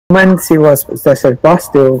when she was tested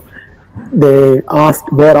positive, they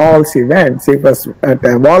asked where all she went. She was at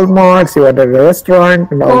a Walmart, she was at a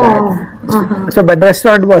restaurant and all that. So, but the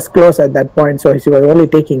restaurant was closed at that point, so she was only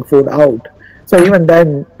taking food out. So even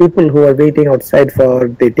then, people who were waiting outside for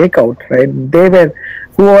the takeout, right, they were,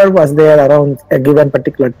 whoever was there around a given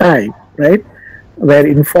particular time, right, were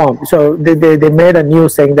informed. So they made a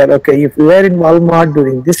news saying that, okay, if you were in Walmart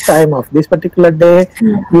during this time of this particular day,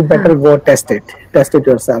 you better go test out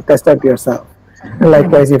yourself. And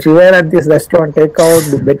likewise, if you were at this restaurant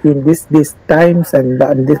takeout between these times and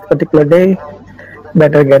this particular day,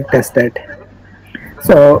 better get tested.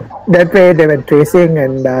 So that way they were tracing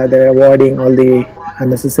and they were avoiding all the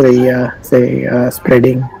unnecessary,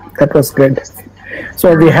 spreading. That was good.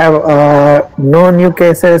 So we have no new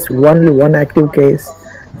cases, only one active case,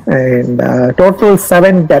 and total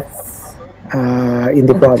 7 deaths in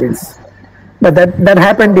the province. But that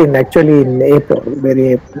happened in April,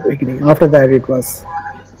 very beginning. After that, it was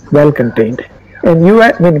well contained.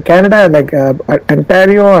 And Canada, like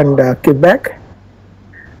Ontario and Quebec,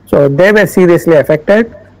 so they were seriously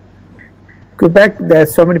affected. Quebec,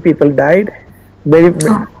 there's so many people died.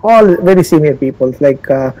 All very senior people, like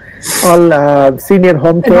all senior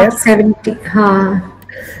home care. About 70.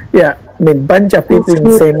 Yeah, bunch of people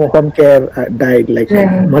in same home care died. Like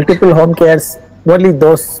multiple home cares. Only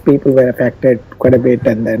those people were affected quite a bit,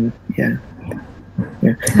 and then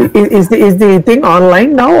Is the thing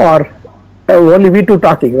online now, or only we two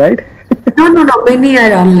talking, right? No. Many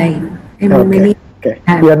are online. Many. Okay.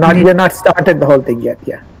 You're not started the whole thing yet,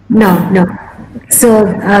 yeah. No. So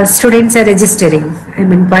students are registering.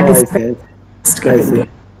 Participating. I see.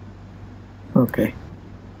 Okay.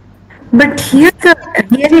 But here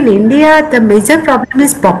in India, the major problem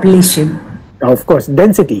is population. Of course,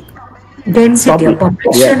 density of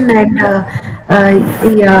population, and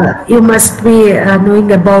you must be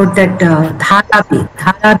knowing about that Dharavi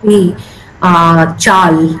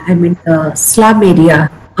Chal, the slum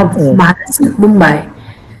area of Maharashtra, Mumbai.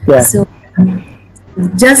 Yeah. So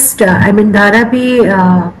just Dharavi,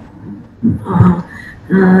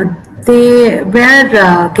 they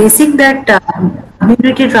were guessing that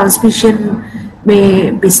community transmission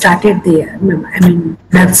may be started there.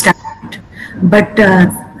 Have started, but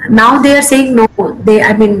now they are saying no.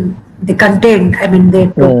 The content.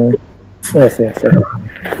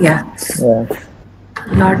 Yes. Yeah.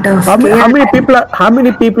 Lot of. How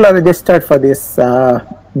many people are registered for this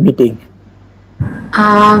meeting?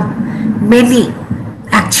 Many.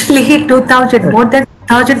 Actually, 2,000. More than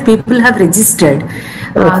 1,000 people have registered.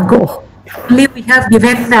 We have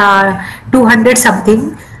given 200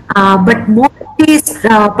 something. But most of these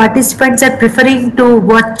participants are preferring to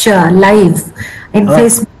watch live in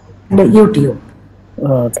Facebook and YouTube.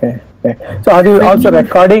 Okay. So are you also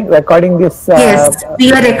recording this? Yes,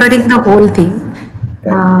 we are recording the whole thing.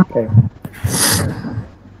 Okay.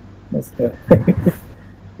 That's good.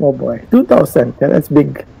 Oh boy, 2,000. That's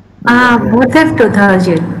big. More than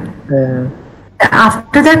 2,000. Yeah.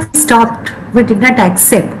 After that, we stopped. We did not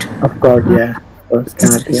accept. Of course, yeah. Of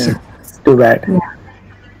course, yeah. It's too bad.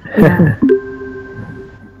 Yeah.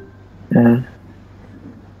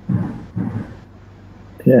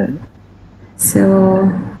 Yeah.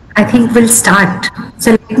 So I think we'll start.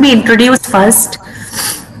 So let me introduce first.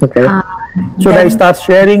 Okay. Should I start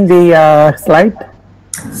sharing the slide?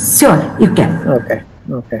 Sure, you can.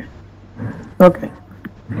 Okay.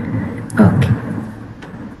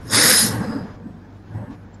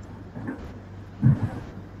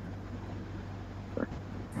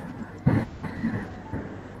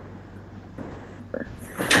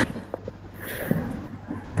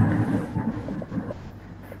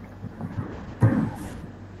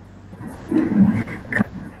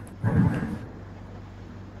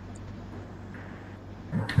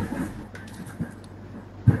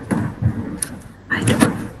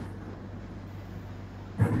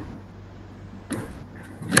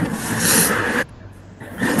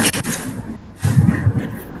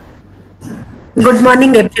 Good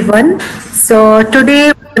morning, everyone. So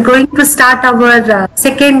today we're going to start our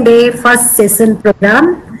second day first session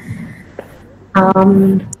program.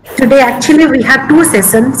 Today actually we have 2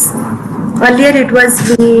 sessions. Earlier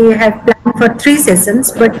we had planned for 3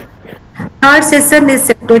 sessions, but third session is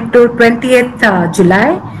set to 20th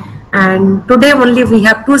July, and today only we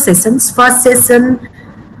have 2 sessions. First session,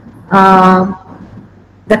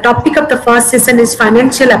 the topic of the first session is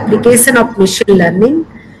financial application of machine learning,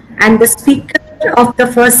 and the speaker of the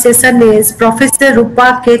first session is Professor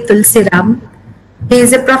RuppaThulasiram. He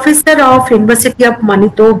is a professor of University of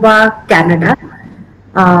Manitoba, Canada,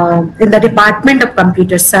 in the Department of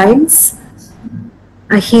Computer Science.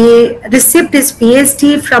 He received his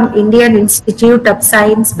PhD from Indian Institute of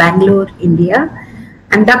Science, Bangalore, India.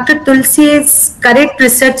 And Dr. Tulsi's current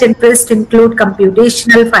research interests include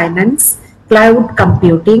computational finance, cloud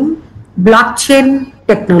computing, blockchain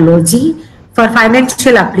technology for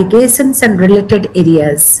financial applications and related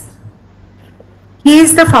areas. He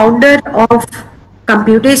is the founder of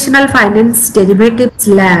Computational Finance Derivatives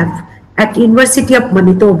Lab at University of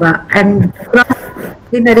Manitoba and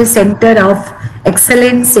Disciplinary Center of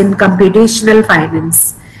Excellence in Computational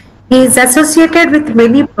Finance. He is associated with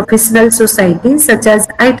many professional societies such as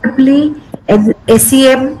IEEE,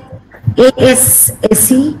 SEM,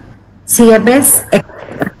 ASSE, CMS,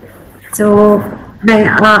 etc. So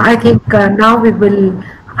I think now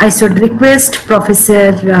I should request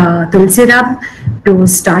Professor Tulsiram to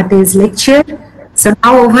start his lecture. So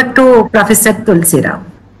now over to Professor Tulsiram.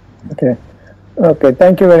 Okay. Okay.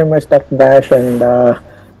 Thank you very much, Dr. Dash, and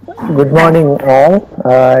good morning, all.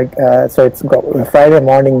 So it's Friday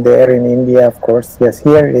morning there in India, of course. Yes,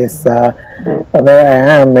 here is where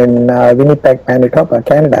I am in Winnipeg, Manitoba,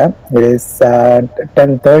 Canada. It is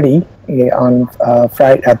 10:30 on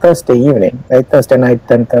Thursday evening, right? Thursday night,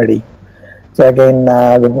 10:30. So again,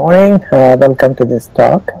 good morning. Welcome to this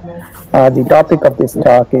talk. The topic of this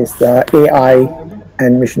talk is AI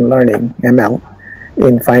and machine learning, ML,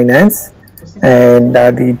 in finance. And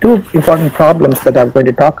the two important problems that I'm going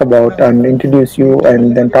to talk about and introduce you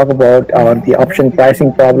and then talk about are the option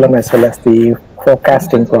pricing problem as well as the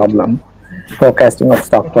forecasting problem, forecasting of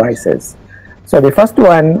stock prices. So the first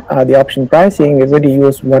one, the option pricing, we're going to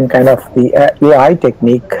use one kind of the AI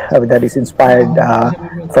technique that is inspired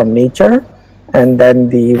from nature. And then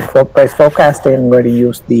the price forecasting, where you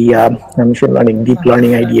use the machine learning, deep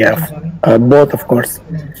learning idea, both, of course,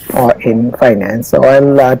 in finance. So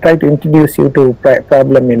I'll try to introduce you to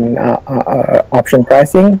problem in option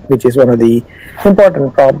pricing, which is one of the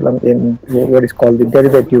important problems in what is called the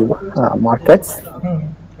derivative markets.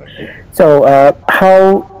 So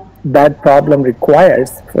how that problem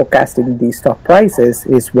requires forecasting the stock prices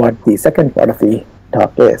is what the second part of the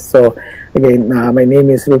talk is. So again, my name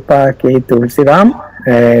is RuppaThulasiram,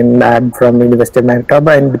 and I'm from University of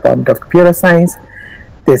Manitoba in the Department of Computer Science.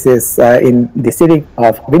 This is in the city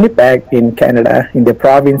of Winnipeg in Canada, in the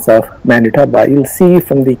province of Manitoba. You'll see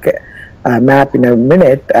from the map in a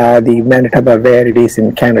minute the Manitoba where it is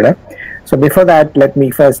in Canada. So before that, let me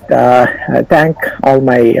first thank all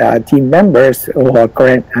my team members who are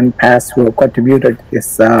current and past who have contributed to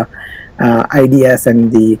this ideas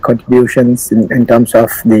and the contributions in terms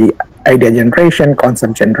of the idea generation,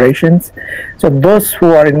 concept generations. So those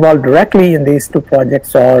who are involved directly in these two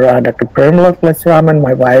projects are Dr. RuppaThulasiram,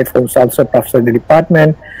 my wife, who's also a professor in the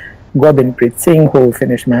department, Gobinpreet Singh, who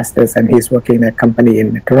finished masters and he's working in a company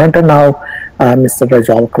in Toronto now, Mr.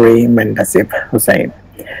 Rajal Kareem and Asif Hussain.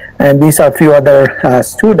 And these are a few other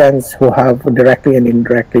students who have directly and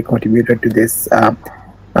indirectly contributed to this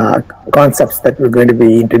concepts that we're going to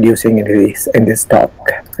be introducing in this talk.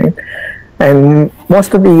 Right? And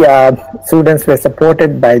most of the students were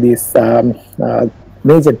supported by these two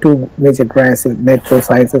major grants in Natural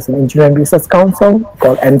Sciences and Engineering Research Council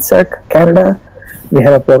called NSERC Canada. We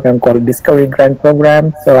have a program called Discovery Grant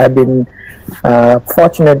Program. So I've been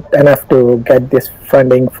fortunate enough to get this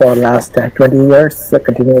funding for last 20 years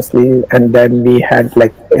continuously. And then we had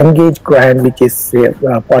like Engage Grant, which is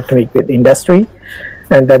partnering with industry.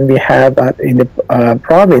 And then we have in the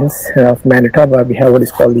province of Manitoba, we have what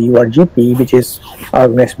is called the URGP, which is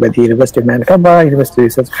organized by the University of Manitoba, University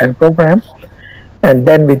Research Grant Program. And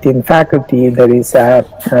then within faculty, there is a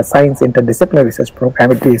science interdisciplinary research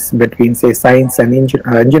program. It is between, say, science and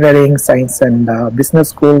engineering, science and business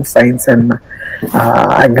school, science and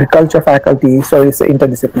agriculture faculty. So it's an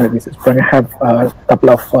interdisciplinary research program. I have a couple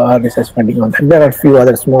of research funding on that. There are a few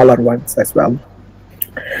other smaller ones as well.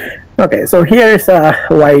 Okay, so here is a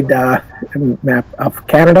wide map of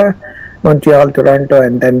Canada, Montreal, Toronto,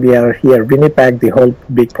 and then we are here, Winnipeg, the whole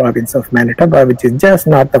big province of Manitoba, which is just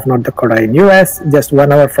north of North Dakota in US, just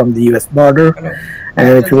 1 hour from the US border.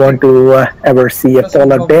 And if you want to ever see a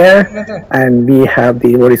polar bear, and we have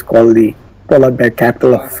the what is called the polar bear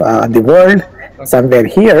capital of the world, somewhere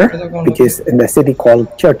here, which is in the city called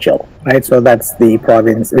Churchill, right? So that's the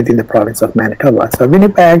province within the province of Manitoba. So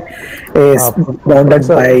Winnipeg is bounded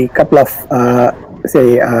by a couple of,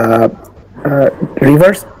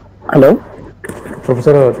 rivers. Hello?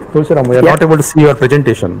 Professor Tulsiram, we are not able to see your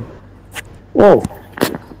presentation. Oh.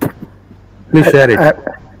 Please share it.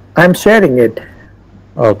 I'm sharing it.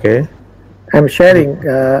 Okay. I'm sharing.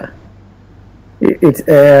 It's,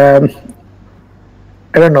 I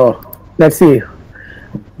don't know. Let's see.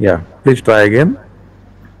 Yeah, please try again.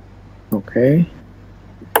 Okay.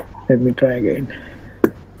 Let me try again.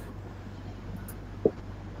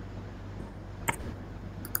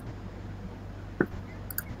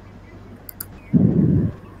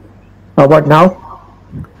 How about now?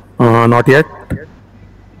 Not yet.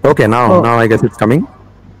 Okay, now I guess it's coming.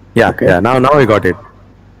 Yeah, Okay. yeah. Now I got it.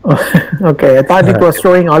 Okay, I thought it was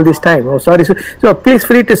showing all this time. Oh, sorry. So please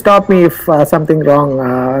free to stop me if something wrong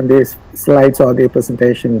on these slides or the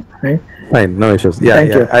presentation. Right? Fine, no issues. Yeah,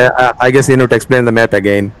 Thank you. I guess you need to explain the map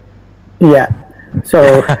again. Yeah.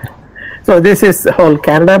 So, so this is the whole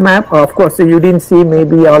Canada map. Of course, so you didn't see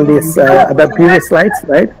maybe all these other previous slides,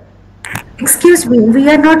 right? Excuse me, we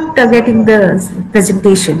are not getting the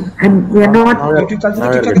presentation, and we are not.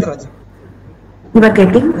 You are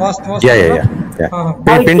getting? Yeah.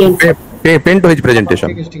 Pin to his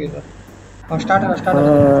presentation.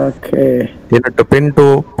 Okay. You need to pin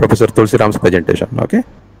to Professor Tulasiram's presentation. Okay.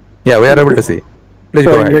 Yeah, we are able to see. Please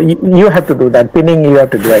go So ahead. you have to do that. Pinning you have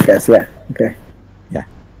to do, I guess. Yeah. Okay. Yeah.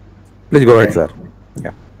 Please go ahead, sir.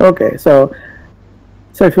 Yeah. Okay. So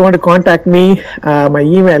if you want to contact me, my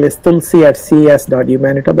email is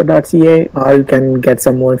tulsi@cs.umanitoba.ca, or you can get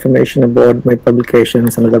some more information about my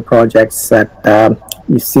publications and other projects at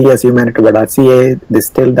cs.umanitoba.ca.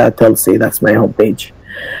 This Tulsi, that's my homepage.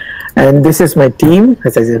 And this is my team,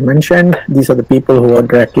 as I mentioned. These are the people who are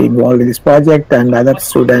directly involved in this project, and other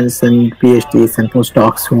students and PhDs and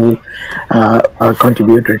postdocs who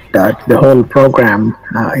contributed to the whole program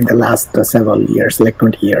in the last several years, like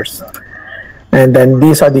 20 years. And then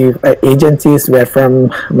these are the agencies where from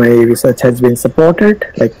my research has been supported.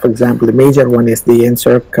 Like, for example, the major one is the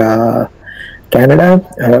NSERC Canada,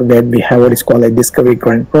 where we have what is called a Discovery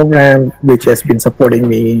Grant Program, which has been supporting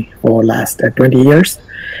me for last 20 years.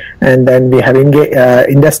 And then we have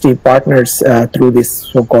industry partners through this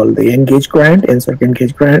so-called the Engage Grant, NSERC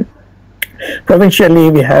Engage Grant. Provincially,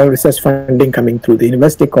 we have research funding coming through the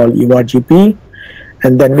university called URGP.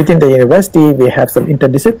 And then within the university, we have some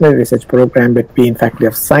interdisciplinary research program between Faculty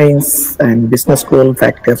of Science and Business School,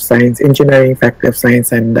 Faculty of Science, Engineering, Faculty of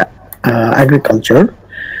Science, and Agriculture.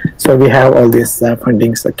 So we have all this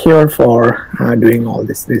funding secure for doing all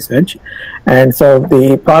this research. And so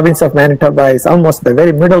the province of Manitoba is almost the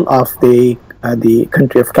very middle of the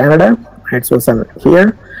country of Canada, right? So some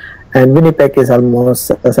here. And Winnipeg is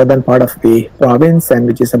almost the southern part of the province, and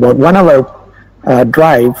which is about 1 hour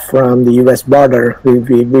drive from the US border.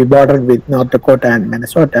 We bordered with North Dakota and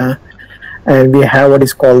Minnesota, and we have what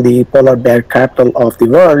is called the polar bear capital of the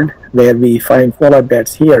world, where we find polar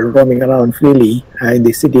bears here roaming around freely in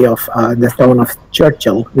the city of the town of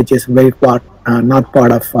Churchill, which is very not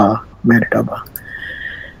part of Manitoba.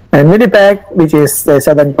 And Winnipeg, which is the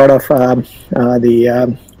southern part of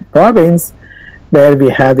the province, where we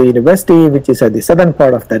have the university, which is at the southern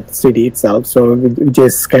part of that city itself, so which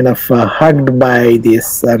is kind of hugged by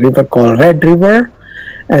this river called Red River,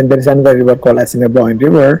 and there is another river called Assiniboine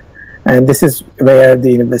River, and this is where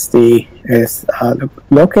the university is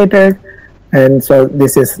located. And so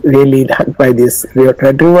this is really hugged by this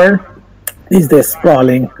Red River. Is the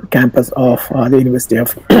sprawling campus of the University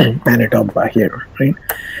of Manitoba here, right?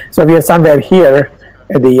 So we are somewhere here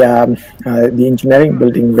at the engineering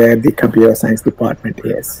building where the computer science department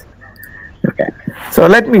is. Okay, so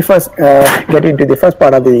let me first get into the first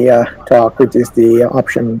part of the talk, which is the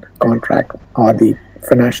option contract, or the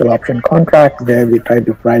financial option contract, where we try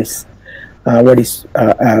to price what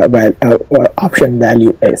option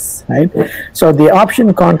value is, right? So the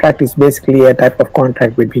option contract is basically a type of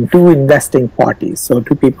contract between two investing parties. So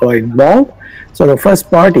two people are involved. So the first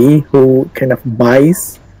party who kind of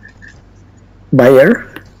buyer,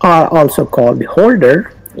 or also called the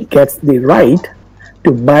holder, gets the right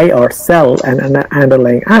to buy or sell an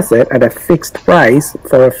underlying asset at a fixed price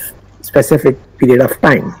for a specific period of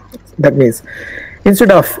time. That means instead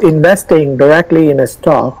of investing directly in a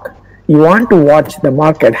stock, you want to watch the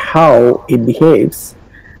market, how it behaves,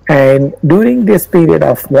 and during this period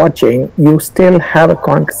of watching, you still have a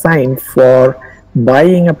contract signed for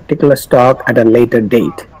buying a particular stock at a later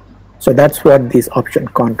date. So that's what this option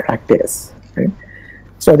contract is, right?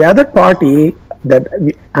 So the other party that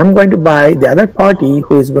I'm going to buy, the other party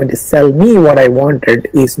who is going to sell me what I wanted,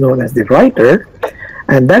 is known as the writer,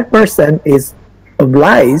 and that person is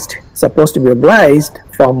supposed to be obliged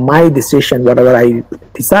for my decision, whatever I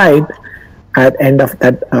decide at the end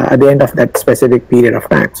of that specific period of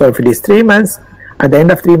time. So if it is 3 months, at the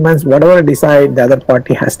end of 3 months, whatever I decide, the other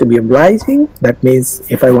party has to be obliging. That means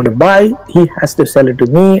if I want to buy, he has to sell it to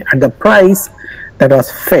me at the price that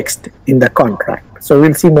was fixed in the contract. So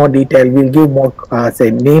we'll see more detail. We'll give more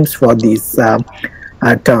names for these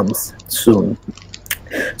terms soon.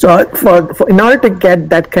 So in order to get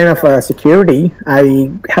that kind of a security,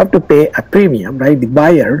 I have to pay a premium, right? The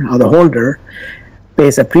buyer or the holder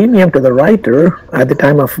pays a premium to the writer at the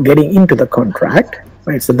time of getting into the contract,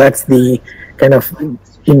 right? So that's the kind of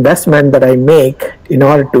investment that I make in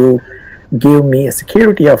order to give me a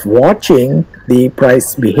security of watching the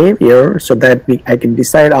price behavior, so that I can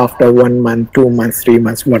decide after 1 month, 2 months, 3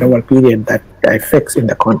 months, whatever period that I fix in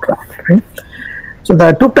the contract, right? So there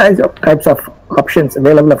are two types of options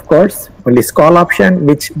available, of course. One is call option,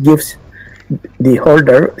 which gives the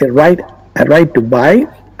holder a right to buy,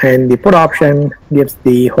 and the put option gives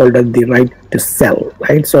the holder the right to sell,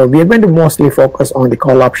 right? So we are going to mostly focus on the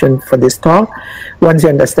call option for this talk. Once you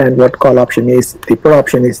understand what call option is, the put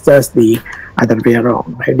option is just the other way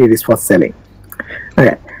around, right? It is for selling.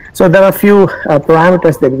 Okay. So there are a few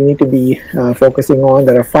parameters that we need to be focusing on.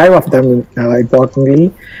 There are 5 of them,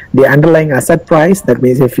 importantly. The underlying asset price, that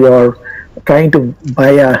means if you're trying to buy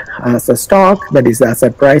a stock, that is the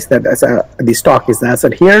asset price, the stock is the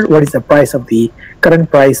asset here. What is the price of the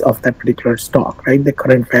current price of that particular stock, right? The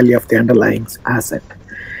current value of the underlying asset.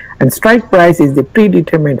 And strike price is the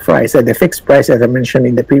predetermined price, the fixed price, as I mentioned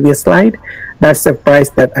in the previous slide. That's the price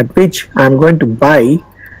that at which I'm going to buy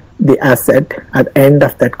the asset at the end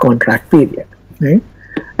of that contract period, right?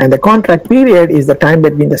 And the contract period is the time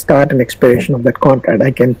between the start and expiration of that contract.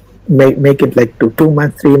 I can make it like 2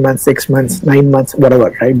 months, 3 months, 6 months, 9 months,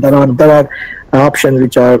 whatever, right? There are options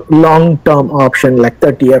which are long-term option, like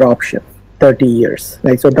 30-year option, 30 years,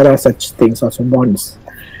 right? So there are such things, also bonds.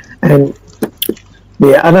 And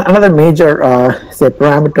another major say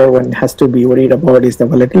parameter one has to be worried about is the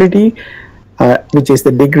volatility, which is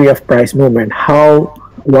the degree of price movement, how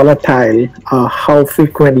volatile, how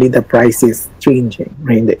frequently the price is changing,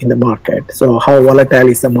 right, in the market. So how volatile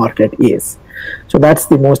is the market is. So that's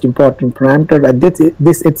the most important parameter, and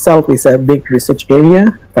this itself is a big research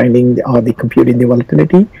area, finding the computing the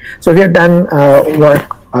volatility. So we have done work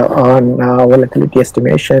on volatility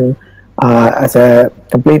estimation as a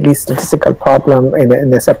completely statistical problem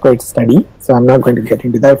in a separate study. So I'm not going to get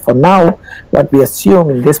into that for now. What we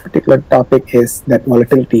assume in this particular topic is that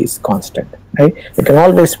volatility is constant, right? You can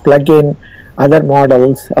always plug in other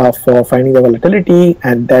models for finding the volatility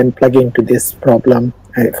and then plug into this problem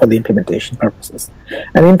for the implementation purposes.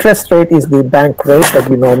 And interest rate is the bank rate that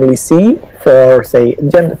we normally see for, say,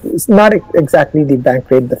 it's not exactly the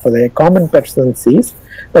bank rate for the common person sees,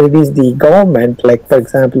 but it is the government. Like, for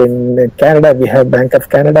example, in Canada, we have Bank of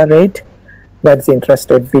Canada rate. That's the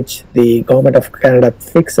interest rate which the government of Canada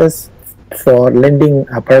fixes for lending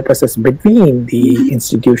purposes between the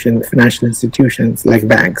financial institutions like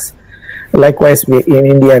banks. Likewise, in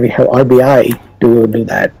India, we have RBI to do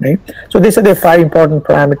that, right? So these are the 5 important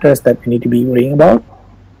parameters that we need to be worrying about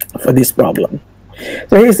for this problem.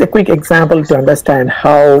 So here's a quick example to understand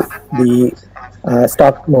how the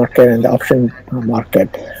stock market and the option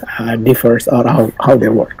market differs, or how they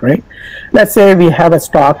work, right? Let's say we have a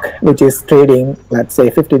stock which is trading, let's say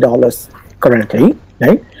 $50 currently,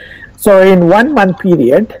 right? So in 1 month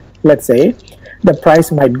period, let's say, the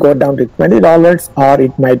price might go down to $20 or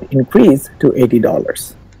it might increase to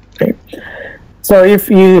 $80, right? So if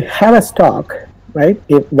you have a stock, right,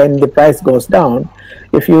 when the price goes down,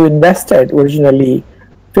 if you invested originally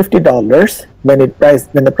 $50, when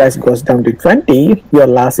the price goes down to 20, your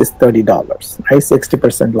loss is $30, right?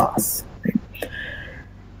 60% loss, right?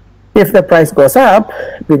 If the price goes up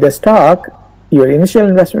with the stock, your initial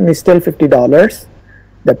investment is still $50,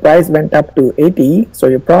 the price went up to 80, so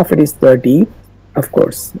your profit is 30. Of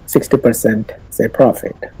course, 60% say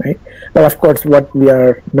profit, right? But of course, what we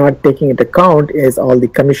are not taking into account is all the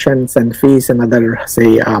commissions and fees and other,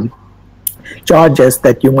 say, charges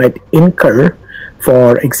that you might incur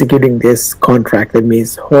for executing this contract. That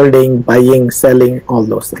means holding, buying, selling, all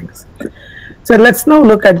those things. So let's now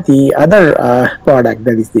look at the other product,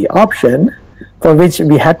 that is the option, for which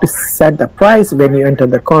we had to set the price when you enter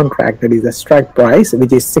the contract. That is the strike price,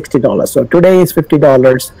 which is $60. So today is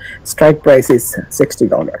 $50, strike price is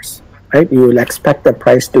 $60, right? You will expect the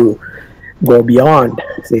price to go beyond,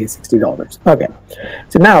 say, $60. Okay.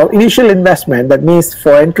 So now, initial investment, that means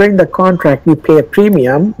for entering the contract, you pay a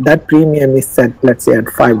premium. That premium is set, let's say, at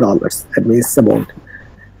 $5. That means about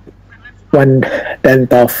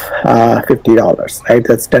 1/10 of $50, right?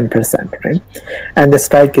 That's 10%, right? And the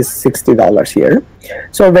strike is $60 here.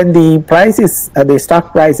 So when the price is the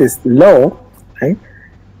stock price is low, right,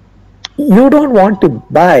 you don't want to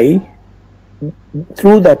buy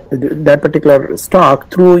through that particular stock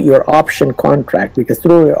through your option contract, because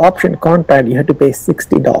through your option contract you have to pay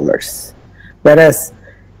 $60, whereas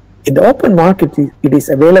in the open market, it is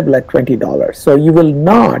available at $20. So you will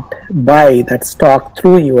not buy that stock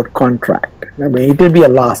through your contract. I mean, it will be a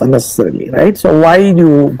loss unnecessarily, right? So why do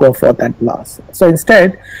you go for that loss? So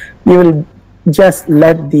instead, you will just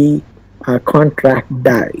let the contract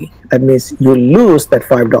die. That means you lose that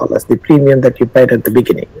 $5, the premium that you paid at the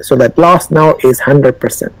beginning. So that loss now is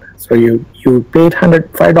 100%. So you paid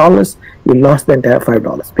 $5, you lost the entire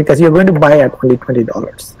 $5 because you're going to buy at only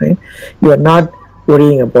 $20, right? You are not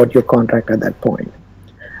worrying about your contract at that point.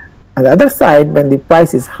 On the other side, when the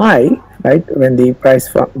price is high, right, when the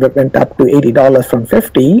price went up to $80 from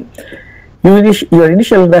 $50, your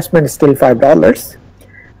initial investment is still $5,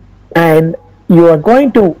 and you are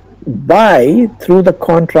going to buy through the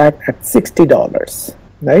contract at $60,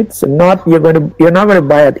 right? So you're not going to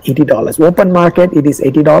buy at $80. Open market, it is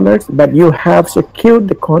 $80, but you have secured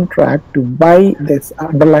the contract to buy this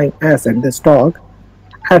underlying asset, the stock,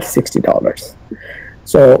 at $60.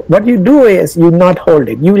 So what you do is you not hold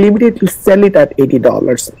it. You will immediately sell it at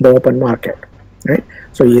 $80 in the open market, right?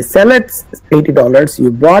 So you sell it $80,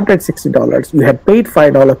 you bought at $60, you had paid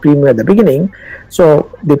 $5 premium at the beginning,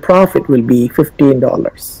 so the profit will be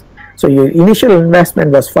 $15. So your initial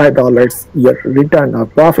investment was $5, your return or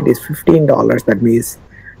profit is $15. That means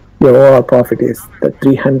your overall profit is the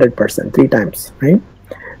 300%, 3 times, right?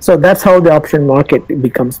 So that's how the option market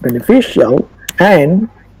becomes beneficial, and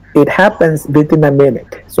it happens within a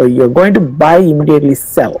minute. So you're going to buy, immediately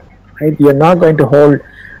sell, right? You're not going to hold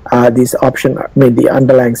this option, the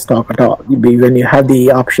underlying stock at all. When you have the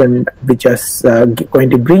option which is going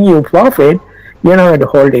to bring you profit, you're not going to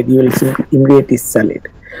hold it. You will immediately sell it.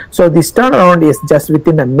 So this turnaround is just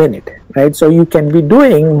within a minute, right? So you can be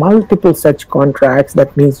doing multiple such contracts.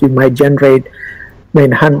 That means you might generate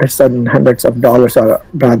hundreds and hundreds of dollars, or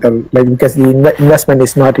rather, because the investment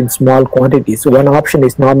is not in small quantities. So one option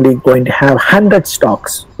is normally going to have 100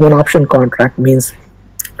 stocks. One option contract means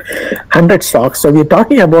 100 stocks. So we're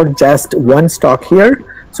talking about just one stock here.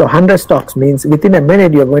 So 100 stocks means within a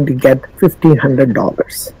minute you're going to get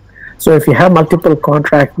 $1,500. So if you have multiple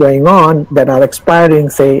contracts going on that are expiring,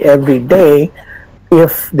 say, every day,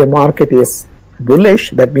 if the market is bullish,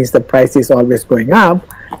 that means the price is always going up,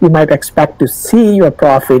 you might expect to see your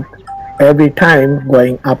profit every time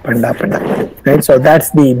going up and up and up, right? So that's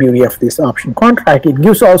the beauty of this option contract. It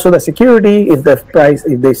gives also the security. If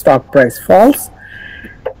the stock price falls,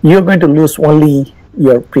 you're going to lose only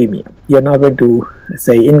your premium. You're not going to,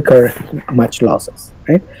 say, incur much losses,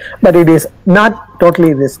 right? But it is not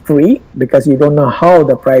totally risk-free because you don't know how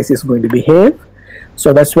the price is going to behave.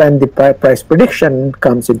 So that's when the price prediction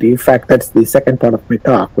comes into effect. That's the second part of my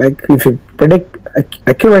talk. Like, if you predict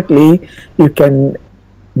accurately, you can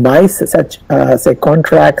buy such say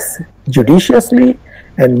contracts judiciously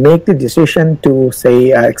and make the decision to,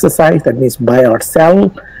 say, exercise. That means buy or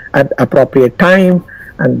sell at appropriate time,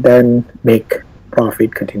 and then make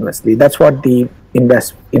profit continuously. That's what the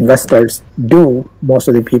investors do. Most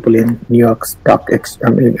of the people in New York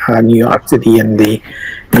New York City and the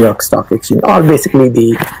New York Stock Exchange, or basically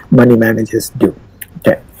the money managers do.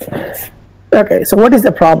 Okay, so what is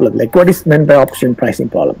the problem? Like, what is meant by option pricing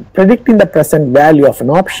problem? Predicting the present value of an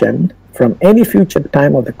option from any future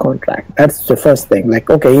time of the contract. That's the first thing. Like,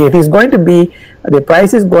 okay, it is going to be, the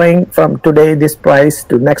price is going from today, this price,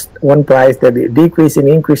 to next one price, they'll be decreasing,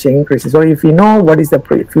 increasing. So if you know what is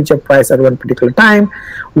the future price at one particular time,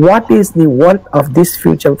 what is the worth of this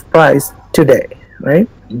future price today, right?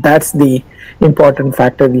 That's the important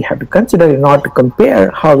factor we have to consider in order to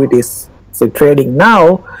compare how it is, say, trading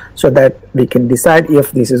now, so that we can decide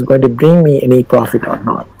if this is going to bring me any profit or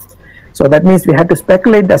not. So that means we have to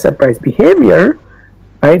speculate the asset price behavior,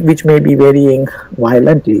 right, which may be varying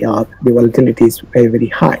violently, or the volatility is very, very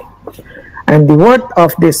high. And the worth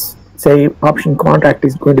of this, say, option contract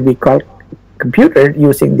is going to be computed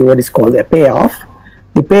using what is called a payoff.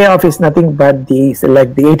 The payoff is nothing but the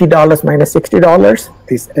 $80 minus $60.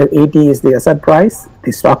 This 80 is the asset price,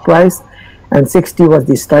 the stock price, and 60 was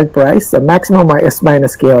the strike price. The maximum S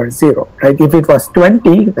minus K are 0, right? If it was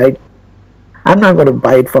 20, right, I'm not going to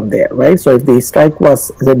buy it from there, right? So if the stock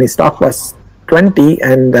was 20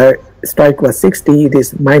 and the strike was 60, it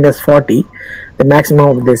is minus 40. The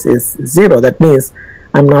maximum of this is 0. That means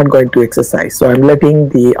I'm not going to exercise. So I'm letting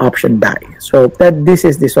the option die. So this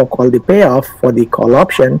is the so-called the payoff for the call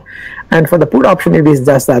option. And for the put option, it is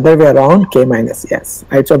just the other way around, K minus S,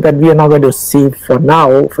 right? So that we are not going to see for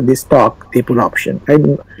now for this stock, the put option,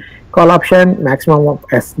 right? Call option, maximum of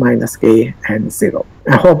S minus K and 0.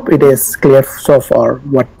 I hope it is clear so far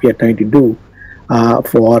what we are trying to do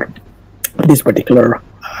for this particular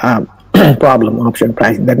problem, option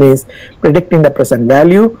pricing. That means predicting the present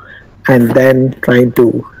value and then trying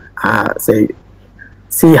to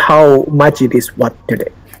see how much it is worth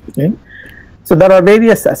today. Okay? So there are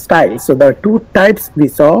various styles. So there are two types we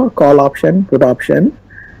saw: call option, put option.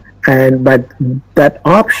 But that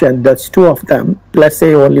option, that's two of them. Let's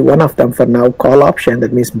say only one of them for now, call option,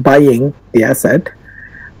 that means buying the asset,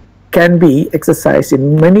 can be exercised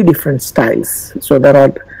in many different styles. So there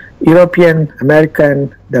are European,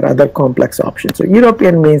 American, there are other complex options. So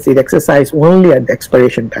European means it exercises only at the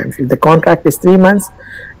expiration time. If the contract is 3 months,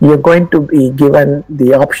 you're going to be given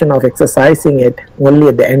the option of exercising it only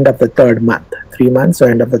at the end of the third month, 3 months or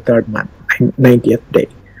end of the third month, 90th day.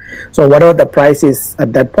 So whatever the price is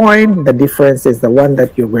at that point, the difference is the one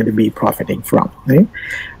that you're going to be profiting from. Right?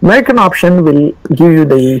 American option will give you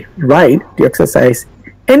the right to exercise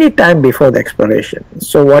any time before the expiration.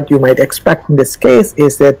 So what you might expect in this case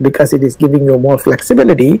is that because it is giving you more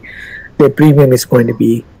flexibility, the premium is going to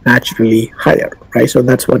be naturally higher, right? So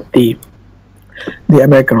that's what the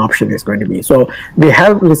American option is going to be. So we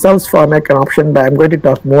have results for American option, but I'm going to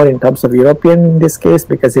talk more in terms of European in this case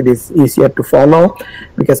because it is easier to follow,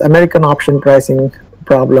 because American option pricing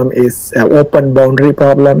problem is an open boundary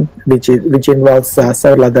problem which involves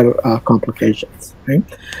several other complications, right?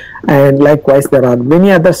 And likewise there are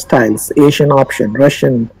many other styles, Asian option,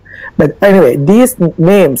 Russian, but anyway, these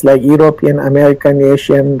names like European, American,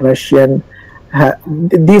 Asian, Russian,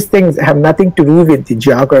 these things have nothing to do with the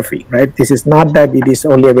geography, right? This is not that it is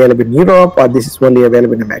only available in Europe or this is only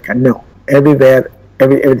available in America. No, everywhere,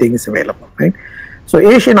 everything is available, right? So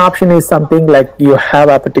Asian option is something like you have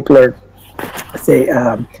a particular, say,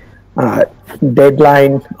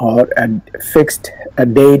 deadline or a fixed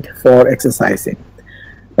date for exercising.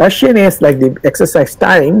 Russian is like the exercise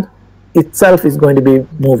time itself is going to be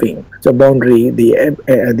moving. So boundary,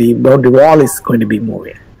 the boundary wall is going to be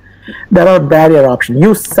moving. There are barrier options.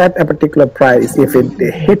 You set a particular price. If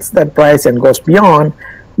it hits that price and goes beyond,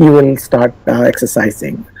 you will start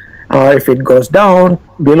exercising. If it goes down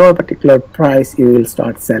below a particular price, you will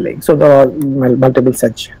start selling. So there are multiple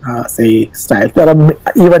such, say, styles. There are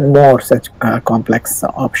even more such complex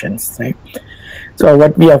options, right? So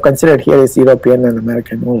what we have considered here is European and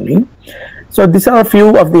American only. So these are a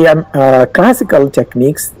few of the classical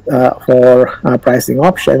techniques for pricing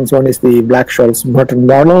options. One is the Black-Scholes-Merton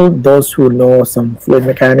model. Those who know some fluid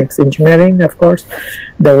mechanics engineering, of course,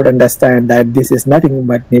 they would understand that this is nothing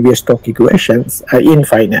but Navier-Stokes equations in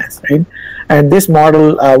finance, right? And this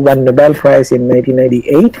model won Nobel Prize in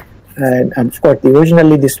 1998. And of course,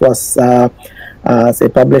 originally this was, say,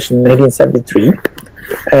 published in 1973.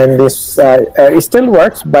 And this it still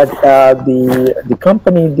works, but the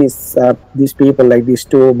company, these people like these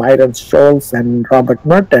two, Myron Scholes and Robert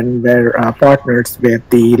Merton, were partners with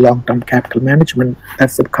the long-term capital management.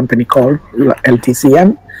 That's a company called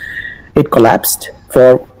LTCM. It collapsed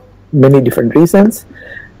for many different reasons,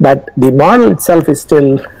 but the model itself is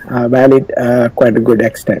still valid quite a good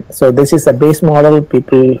extent. So this is a base model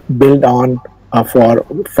people build on for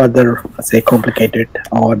further, say, complicated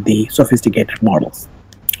or the sophisticated models.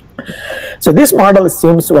 So this model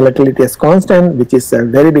assumes volatility as constant, which is a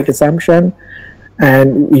very big assumption,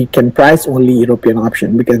 and we can price only European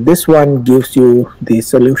option because this one gives you the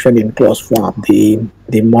solution in closed form.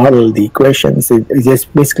 The model, the equations, is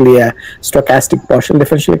just basically a stochastic partial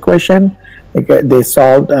differential equation. They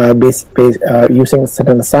solved using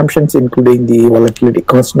certain assumptions, including the volatility,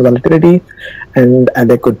 constant volatility, and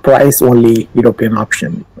they could price only European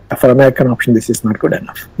option. For American option, this is not good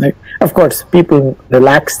enough. Right? Of course, people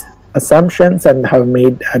relaxed assumptions and have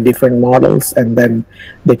made different models, and then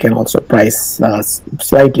they can also price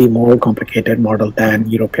slightly more complicated model than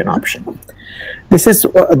European option. This is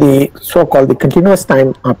the so-called the continuous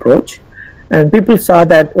time approach, and people saw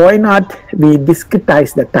that why not we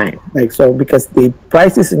discretize the time, like so, because the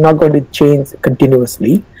price is not going to change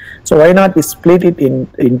continuously. So why not we split it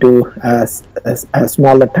into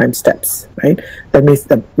smaller time steps, right? That means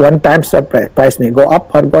the one time step price may go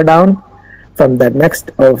up or go down. From that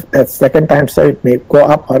next of that second time step, it may go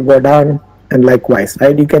up or go down, and likewise,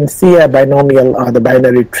 right? You can see a binomial or the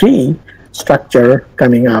binary tree structure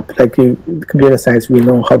coming up. Like in computer science, we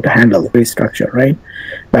know how to handle the structure, right?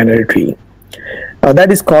 Binary tree.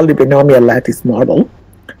 That is called the binomial lattice model,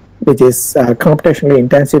 which is computationally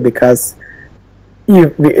intensive because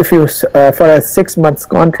if you for a 6 months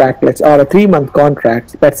contract, or a 3 month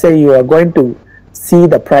contract, let's say you are going to see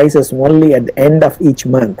the prices only at the end of each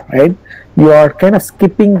month, right? You are kind of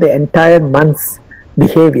skipping the entire month's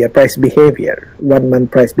behavior, price behavior, 1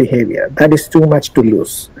 month price behavior. That is too much to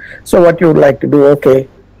lose. So what you would like to do, okay,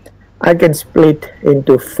 I can split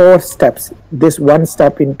into 4 steps, this one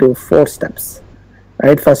step into 4 steps,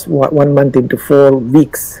 right? First 1 month into 4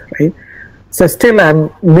 weeks, right? So still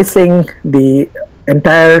I'm missing the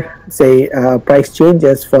entire, say, price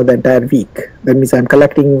changes for the entire week. That means I'm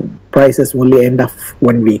collecting prices only end of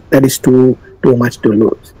 1 week. That is too much to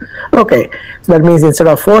lose. Okay, so that means instead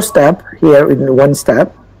of 4 steps here in 1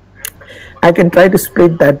 step, I can try to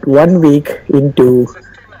split that 1 week into,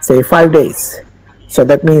 say, 5 days. So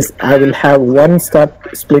that means I will have 1 step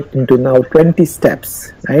split into now 20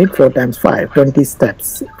 steps, right? 4 times 5, 20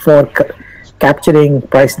 steps for capturing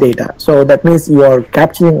price data. So that means you are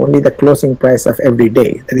capturing only the closing price of every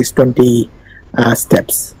day. That is 20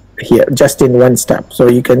 steps here, just in 1 step. So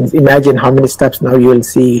you can imagine how many steps now you will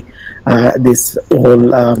see this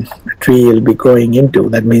whole tree will be going into.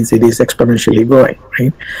 That means it is exponentially growing,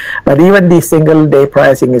 right? But even the single day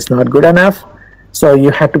pricing is not good enough. So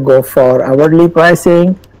you have to go for hourly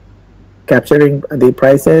pricing, capturing the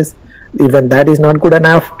prices. Even that is not good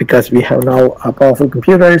enough because we have now a powerful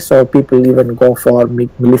computer. So people even go for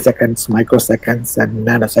milliseconds, microseconds, and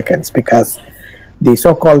nanoseconds, because the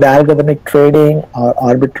so-called algorithmic trading or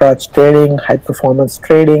arbitrage trading, high performance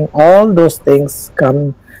trading, all those things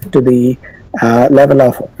come to the level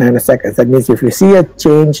of nanoseconds. That means if you see a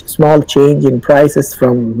change, small change in prices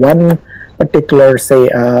from one particular, say,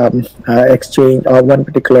 exchange or one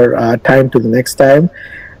particular time to the next time,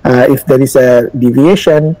 if there is a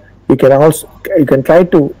deviation, you can try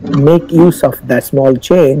to make use of that small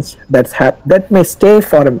change that may stay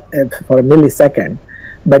for a millisecond.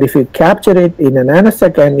 But if you capture it in a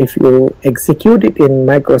nanosecond, if you execute it in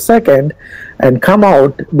microsecond and come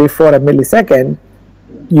out before a millisecond,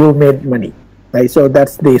 you made money, right? So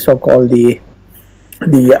that's the so-called the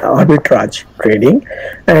arbitrage trading.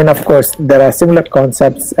 And of course there are similar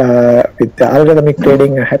concepts with the algorithmic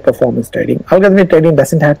trading and high performance trading. Algorithmic trading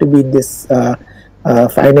doesn't have to be this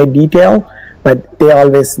finite detail, but they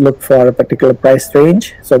always look for a particular price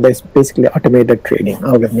range. So there's basically automated trading,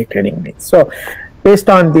 algorithmic trading means. So based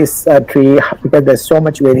on this tree, because there's so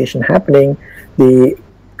much variation happening, the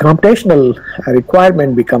computational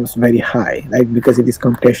requirement becomes very high, right? Because it is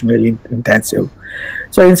computationally intensive.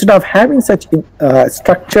 So instead of having such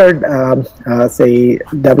structured, say,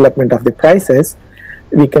 development of the prices,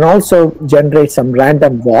 we can also generate some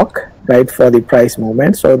random walk, right, for the price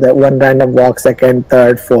movement. So that one random walk, second,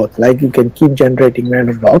 third, fourth, like you can keep generating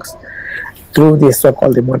random walks through this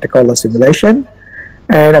so-called the Monte Carlo simulation.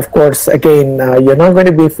 And of course, again, you're not going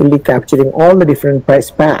to be fully capturing all the different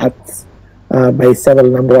price paths by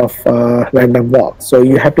several number of random walks. So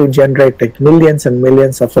you have to generate like millions and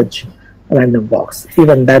millions of such random walks.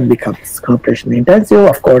 Even that becomes computationally intensive.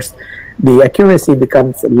 Of course, the accuracy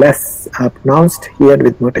becomes less pronounced here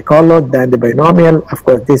with Monte Carlo than the binomial. Of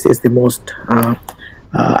course, this is the most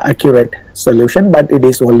accurate solution, but it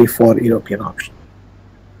is only for European option.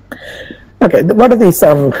 Okay, what are these?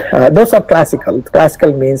 Those are classical.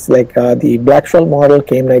 Classical means like the Black-Scholes model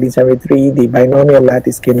came 1973, the binomial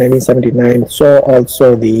lattice came 1979, so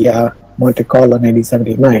also the Monte Carlo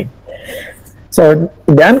 1979. So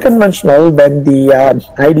in the unconventional, when the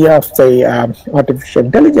idea of, say, artificial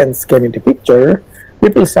intelligence came into picture,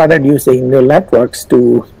 people started using neural networks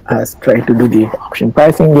to try to do the option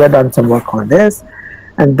pricing. We have done some work on this.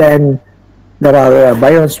 And then there are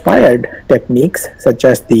bio-inspired techniques such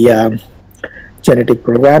as the genetic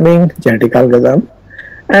programming, genetic algorithm,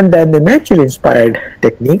 and then the naturally inspired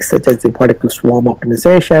techniques such as the particle swarm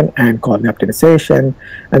optimization and colony optimization.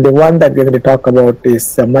 And the one that we're going to talk about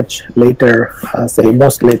is a much later, say,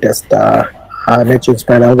 most latest naturally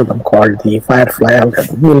inspired algorithm called the Firefly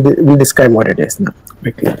algorithm. We'll describe what it is now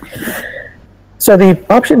quickly. So the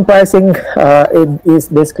option pricing it is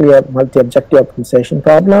basically a multi-objective optimization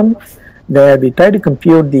problem, where we try to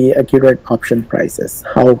compute the accurate option prices,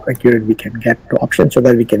 how accurate we can get to options so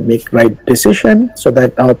that we can make right decision, so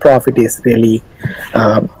that our profit is really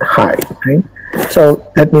high, right? So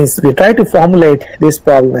that means we try to formulate this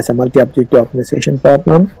problem as a multi-objective optimization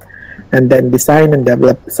problem, and then design and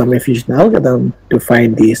develop some efficient algorithm to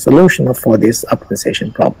find the solution for this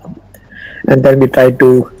optimization problem. And then we try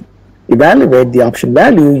to evaluate the option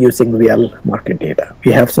value using real market data.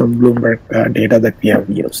 We have some Bloomberg data that we have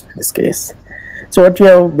used in this case. So what we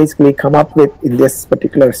have basically come up with in this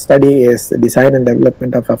particular study is the design and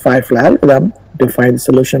development of a Firefly algorithm to find a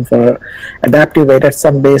solution for adaptive weighted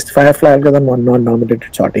sum based Firefly algorithm on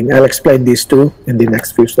non-nominated sorting. I'll explain these two in the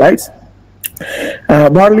next few slides.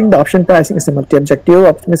 Modeling the option pricing is a multi-objective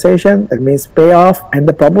optimization. That means payoff and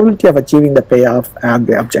the probability of achieving the payoff and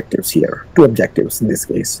the objectives here. Two objectives in this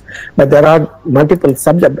case. But there are multiple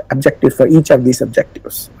sub-objectives for each of these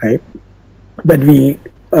objectives, right? But we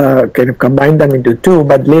kind of combine them into two,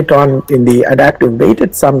 but later on in the adaptive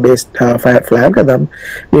weighted sum based Firefly algorithm,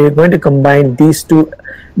 we are going to combine these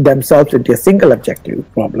themselves into a single objective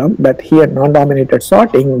problem. But here, non-dominated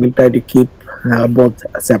sorting will try to keep both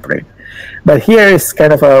separate. But here is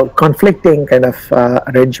kind of a conflicting kind of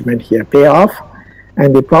arrangement here: payoff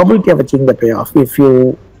and the probability of achieving the payoff.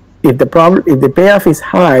 If the payoff is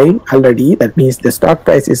high already, that means the stock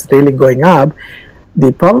price is really going up.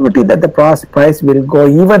 The probability that the price will go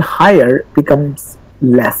even higher becomes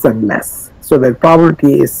less and less. So the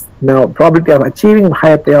probability of achieving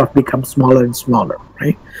higher payoff becomes smaller and smaller,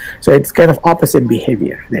 right? So it's kind of opposite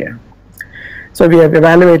behavior there. So we have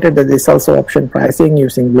evaluated the results of option pricing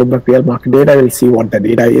using Bloomberg real market data. We'll see what the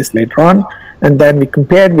data is later on. And then we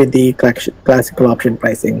compared with the classical option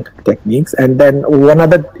pricing techniques. And then one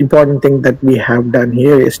other important thing that we have done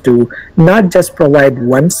here is to not just provide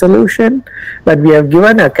one solution, but we have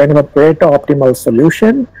given a kind of a Pareto optimal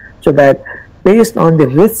solution, so that based on the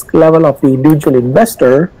risk level of the individual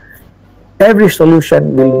investor, every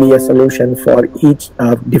solution will be a solution for each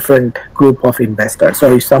different group of investors.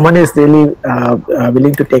 So if someone is really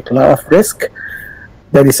willing to take a lot of risk,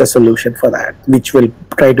 there is a solution for that, which will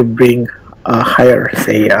try to bring a higher,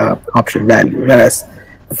 say, option value. Whereas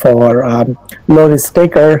for low risk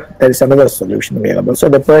taker, there is another solution available. So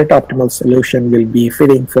the Pareto optimal solution will be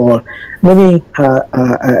fitting for many,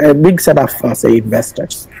 a big set of, say,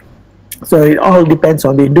 investors. So it all depends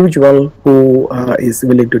on the individual who is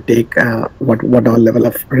willing to take what all level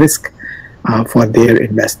of risk for their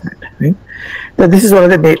investment. Right? So this is one of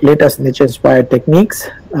the latest niche-inspired techniques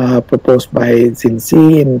proposed by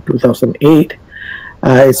Zinzi in 2008.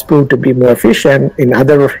 It's proved to be more efficient in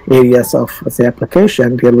other areas of, say,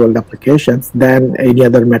 application, real-world applications, than any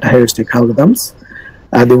other meta-heuristic algorithms.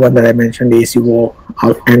 The one that I mentioned, the ACO,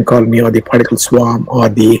 Anchor, or the particle swarm, or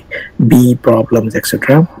the B problems,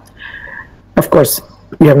 etc. Of course,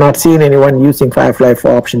 we have not seen anyone using Firefly for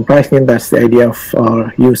option pricing. That's the idea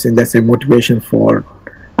of using, that's a motivation for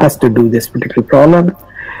us to do this particular problem.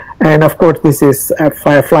 And of course, this is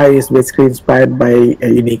Firefly is basically inspired by a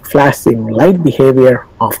unique flashing light behavior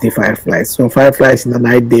of the fireflies. So fireflies in the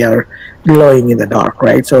night, they are glowing in the dark,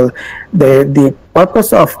 right? So the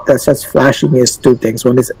purpose of such flashing is two things.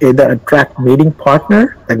 One is either attract mating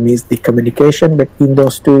partner, that means the communication between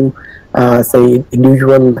those two, say,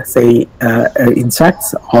 individual, say,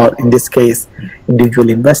 insects, or in this case,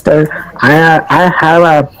 individual investor. I have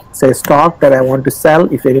a, say, stock that I want to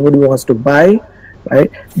sell. If anybody wants to buy,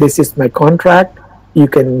 right, this is my contract. You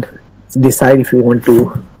can decide if you want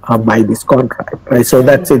to buy this contract, right? So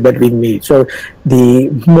that's it between me. So the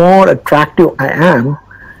more attractive I am,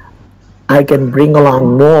 I can bring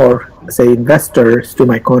along more, say, investors to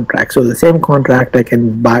my contract. So the same contract I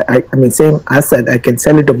can buy, I mean, same asset, I can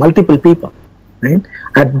sell it to multiple people, right,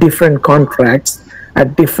 at different contracts,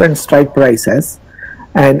 at different strike prices.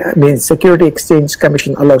 And I mean, Security Exchange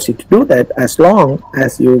Commission allows you to do that as long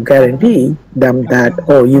as you guarantee them that,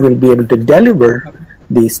 oh, you will be able to deliver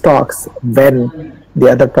the stocks when the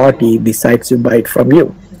other party decides to buy it from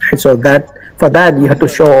you. And so that, for that, you have to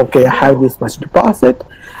show, okay, I have this much deposit,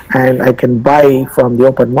 and I can buy from the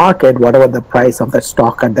open market whatever the price of that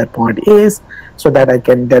stock at that point is, so that I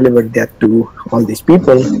can deliver that to all these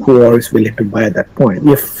people who are willing to buy at that point,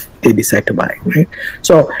 if they decide to buy, right?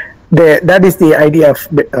 So that is the idea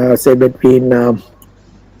of, say, between the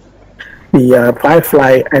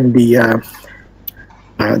Firefly and the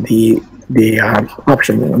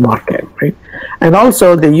option market, right? And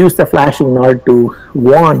also they use the flashing in order to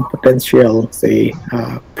warn potential, say,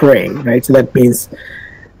 prey, right? So that means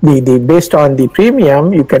based on the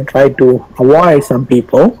premium, you can try to avoid some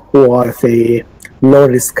people who are, say, low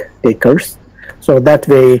risk takers. So that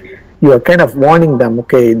way you are kind of warning them,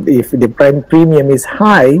 okay, if the premium is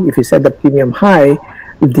high, if you set the premium high,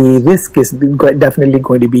 the risk is definitely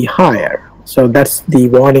going to be higher. So that's the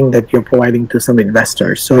warning that you're providing to some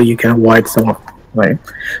investors, so you can avoid some of, right?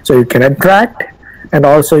 So you can attract, and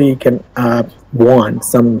also you can warn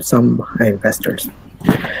some investors.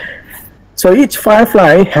 So each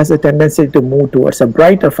firefly has a tendency to move towards a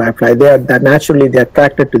brighter firefly. Naturally they're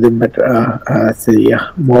attracted to the better, say,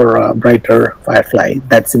 more brighter firefly.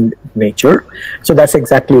 That's in nature. So that's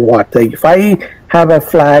exactly what. Like, if I have a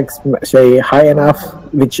flag, say, high enough,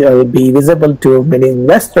 which will be visible to many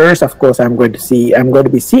investors, of course I'm going to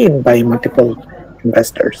be seen by multiple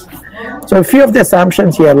investors. So a few of the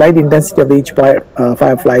assumptions here: light intensity of each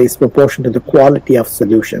firefly is proportional to the quality of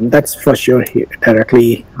solution. That's for sure here,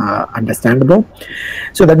 directly understandable.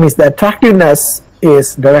 So that means the attractiveness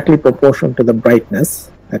is directly proportional to the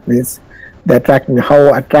brightness. That means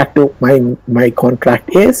how attractive my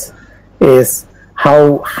contract is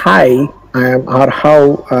how high I am, or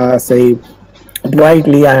how, say,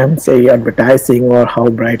 brightly I am, say, advertising, or how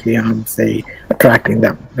brightly I am, say, attracting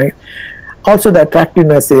them, right? Also, the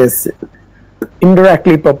attractiveness is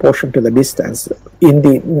indirectly proportional to the distance. In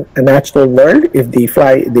the natural world, if the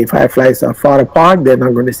fireflies are far apart, they're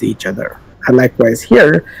not going to see each other. And likewise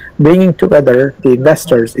here, bringing together the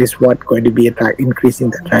investors is what going to be increasing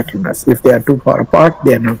the attractiveness. If they are too far apart,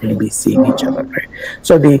 they are not going to be seeing each other, right?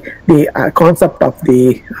 So the concept of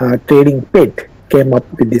the trading pit came up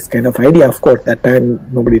with this kind of idea. Of course, that time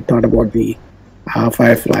nobody thought about the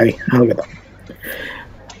firefly algorithm.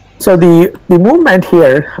 So the movement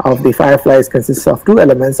here of the fireflies consists of two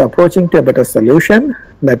elements: approaching to a better solution,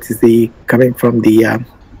 that is coming from the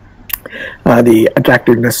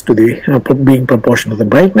attractiveness to the being proportional to the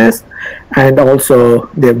brightness, and also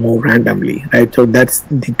they move randomly, right? So that's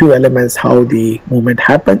the two elements how the movement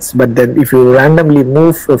happens. But then if you randomly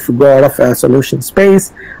move, if you go out of a solution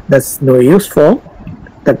space, that's no useful.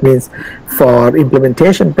 That means for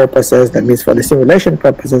implementation purposes, that means for the simulation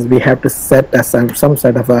purposes, we have to set some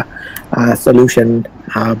sort of a solution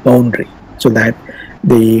boundary, so that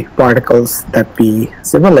the particles that we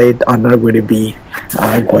simulate are not going to be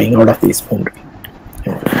going out of this boundary.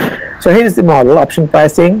 So here is the model. Option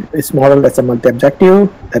pricing is modeled as a multi-objective.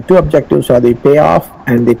 The two objectives are the payoff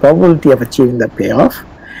and the probability of achieving the payoff.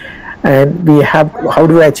 And we have, how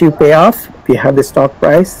do we achieve payoff? We have the stock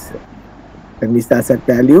price, that means the asset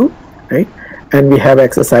value, right? And we have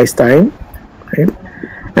exercise time, right?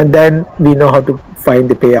 And then we know how to find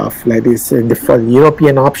the payoff. Like this, for the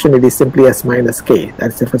European option, it is simply S minus K.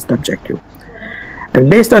 That's the first objective. And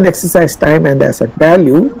based on the exercise time and the asset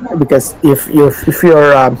value, because if it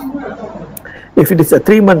is a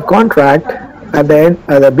 3-month contract, at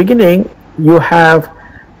the beginning, you have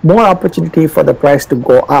more opportunity for the price to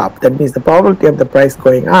go up. That means the probability of the price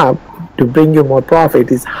going up to bring you more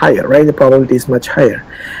profit is higher, right? The probability is much higher.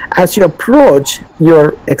 As you approach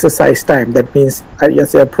your exercise time, that means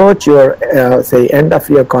as you approach your say end of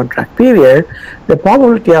your contract period, the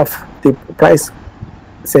probability of the price,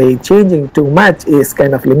 say, changing too much is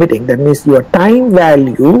kind of limiting. That means your time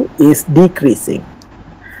value is decreasing.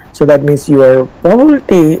 So that means your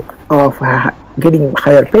probability of getting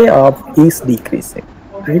higher payoff is decreasing,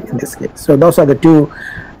 right, in this case. So those are the two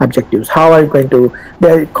objectives. How are you going to,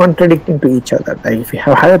 they're contradicting to each other. Like if you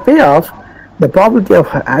have higher payoff, the probability of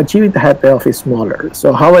achieving the higher payoff is smaller.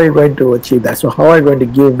 So how are you going to achieve that? So how are you going to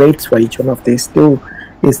give weights for each one of these two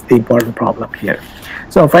is the important problem here.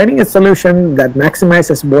 So finding a solution that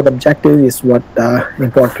maximizes both objectives is what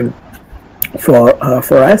important for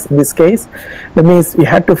us in this case. That means we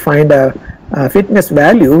had to find a fitness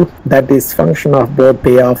value that is function of both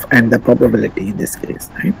payoff and the probability in this case,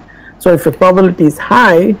 right? So if the probability is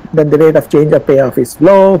high, then the rate of change of payoff is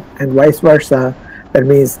low, and vice versa. That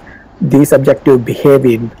means these objectives behave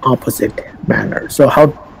in opposite manner. So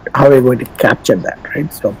how are we going to capture that,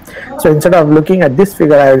 right? So instead of looking at this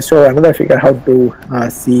figure, I will show another figure how to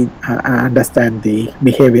understand the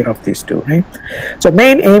behavior of these two, right? So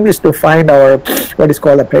main aim is to find our what is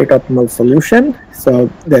called a Pareto optimal solution. So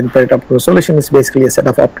then Pareto optimal solution is basically a set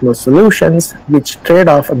of optimal solutions which trade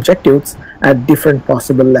off objectives at different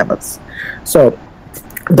possible levels. So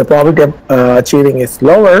the probability of achieving is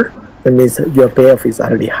lower, that means your payoff is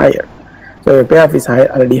already higher. So your payoff is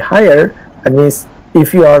already higher, that means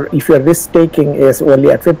if your risk taking is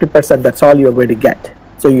only at 50%, that's all you're going to get.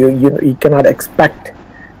 So you cannot expect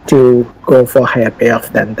to go for higher payoff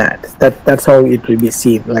than that. That's how it will be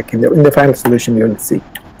seen. Like in the final solution, you will see.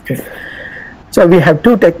 Okay. So we have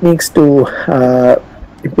two techniques to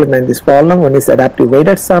implement this problem. One is adaptive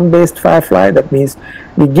weighted sum based firefly. That means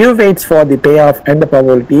we give weights for the payoff and the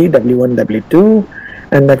probability W1, W2,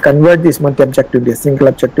 and then convert this multi-objective to a single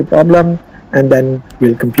objective problem, and then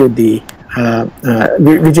we'll compute the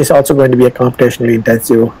which is also going to be a computationally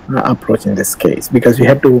intensive approach in this case, because we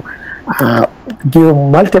have to give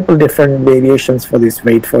multiple different variations for this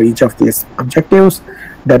weight for each of these objectives.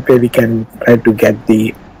 That way we can try to get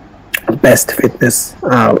the best fitness,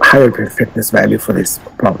 higher fitness value for this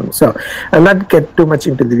problem. So I'll not get too much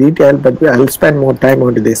into the detail, but I'll spend more time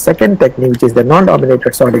on to the second technique, which is the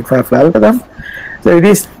non-dominated sorting firefly algorithm. So it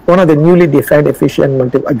is one of the newly defined efficient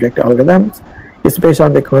multi-objective algorithms. It's based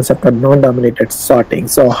on the concept of non-dominated sorting.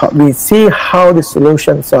 So we see how the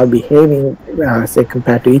solutions are behaving, say,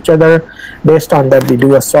 compared to each other. Based on that, we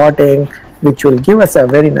do a sorting, which will give us a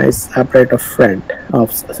very nice Pareto friend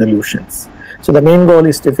of solutions. So the main goal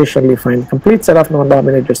is to efficiently find a complete set of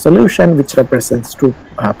non-dominated solution, which represents true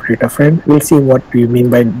Pareto friend. We'll see what we mean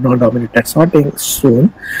by non-dominated sorting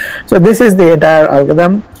soon. So this is the entire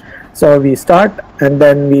algorithm. So we start, and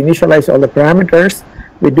then we initialize all the parameters.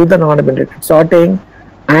 We do the non-dominated sorting,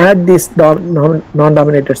 add these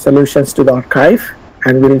non-dominated solutions to the archive,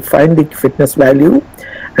 and we'll find the fitness value,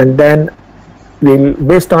 and then we'll,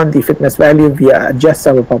 based on the fitness value, we adjust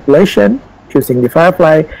our population using the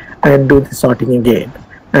Firefly and do the sorting again,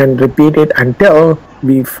 and repeat it until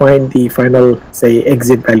we find the final, say,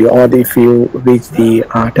 exit value, or if you reach the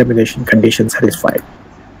termination condition satisfied.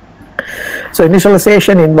 So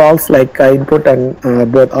initialization involves like input and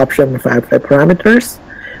both option Firefly parameters,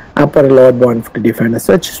 upper and lower bound to define a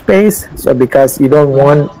search space. So because you don't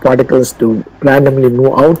want particles to randomly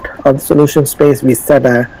move out of the solution space, we set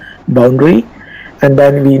a boundary, and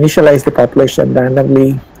then we initialize the population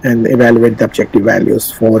randomly and evaluate the objective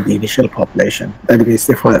values for the initial population. That is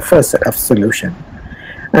for the first set of solution.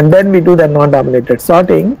 And then we do the non-dominated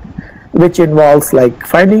sorting, which involves like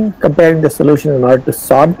comparing the solution in order to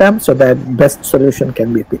sort them so that best solution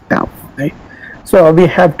can be picked up, right? So we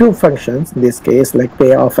have two functions in this case, like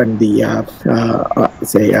payoff and the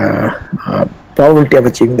probability of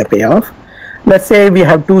achieving the payoff. Let's say we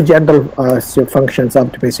have two general functions,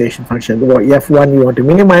 optimization functions. F1 you want to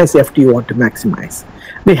minimize, F2 you want to maximize.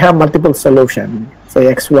 We have multiple solutions, say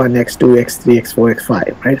x1, x2, x3, x4,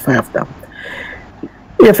 x5, right? 5 of them.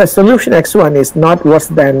 If a solution x1 is not worse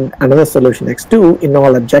than another solution x2 in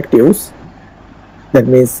all objectives, that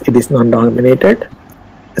means it is non-dominated.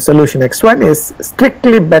 Solution x1 is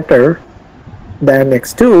strictly better than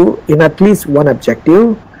x2 in at least one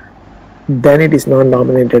objective, then it is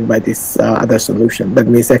non-dominated by this other solution. That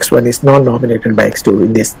means x1 is non-dominated by x2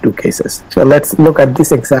 in these two cases. So let's look at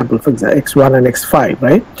this example, for example, x1 and x5,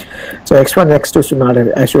 right? So x1 and x2 should not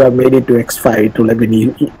have, I should have made it to x5 to have been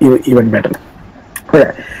even better.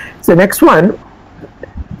 Okay. So next one,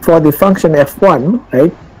 for the function f1,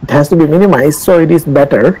 right, it has to be minimized, so it is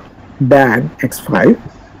better than x5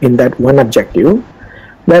 in that one objective,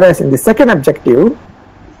 whereas in the second objective,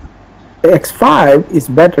 x5 is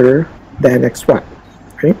better than x1,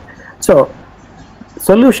 right? So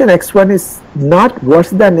solution x1 is not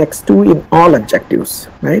worse than x2 in all objectives,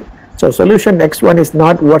 right? So solution x1 is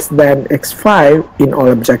not worse than x5 in all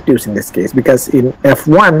objectives in this case, because in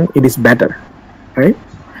f1 it is better, right?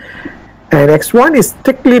 And x1 is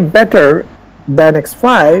strictly better than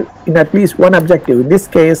x5 in at least one objective. In this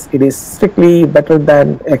case, it is strictly better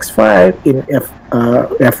than x5 in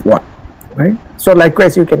f1, right? So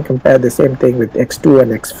likewise, you can compare the same thing with x2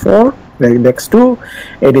 and x4. Like in x2,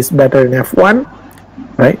 it is better in f1,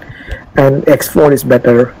 right? And x4 is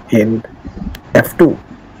better in f2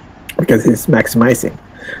 because it's maximizing.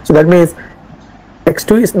 So that means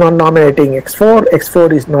x2 is not dominating x4,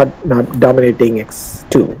 x4 is not dominating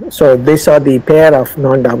x2. So these are the pair of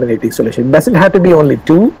non-dominating solution. It doesn't have to be only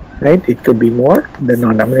two, right? It could be more than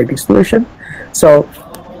non-dominating solution. So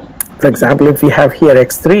for example, if we have here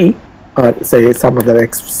x3 or say some other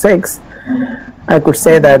x6, I could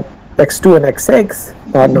say that x2 and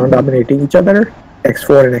x6 are non-dominating each other,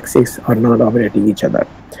 x4 and x6 are non-dominating each other.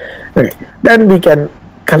 Okay. Then we can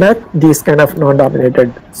collect these kind of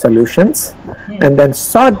non-dominated solutions and then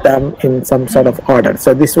sort them in some sort of order.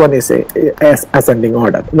 So this one is a ascending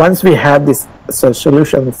order. Once we have these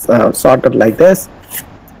solutions sorted like this,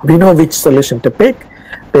 we know which solution to pick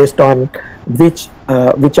based on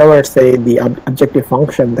whichever, say, the objective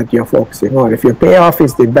function that you're focusing on. If your payoff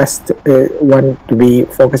is the best one to be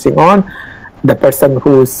focusing on, the person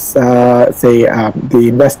who's say the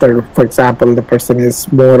investor, for example, the person is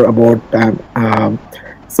more about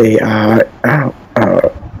say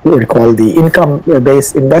what we call the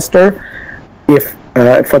income-based investor. If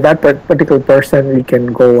for that particular person, we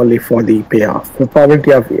can go only for the payoff. The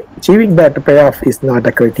probability of achieving that payoff is not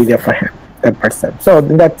a criteria for him, that person. So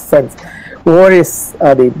in that sense, whoever is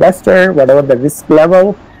the investor, whatever the risk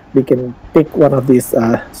level, we can pick one of these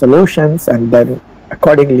solutions and then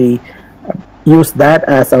accordingly use that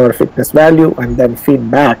as our fitness value and then feed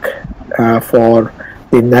back for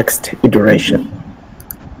the next iteration.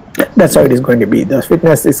 That's how it is going to be. The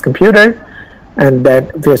fitness is computed, and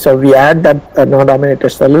then so we add that non-dominated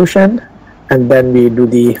solution, and then we do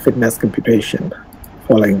the fitness computation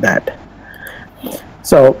following that.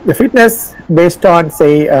 So the fitness based on,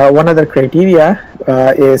 say, one other criteria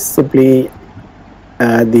is simply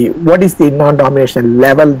what is the non-domination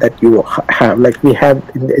level that you have. Like we have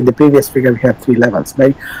in the previous figure, we have 3 levels,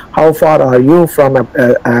 right? How far are you from a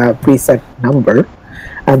preset number?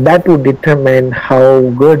 And that would determine how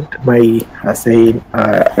good my say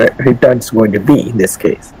return is going to be in this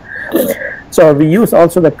case. So we use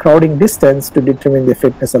also the crowding distance to determine the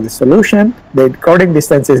fitness of the solution. The crowding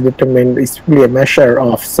distance is determined, is really a measure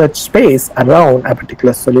of such space around a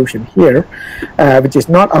particular solution here, which is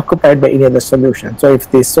not occupied by any other solution. So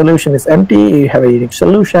if the solution is empty, you have a unique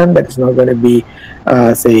solution that is not going to be,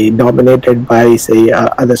 say, dominated by, say,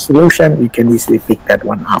 other solution. You can easily pick that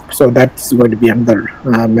one up. So that's going to be another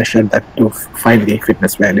measure that to find the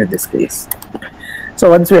fitness value in this case. So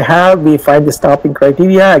once we find the stopping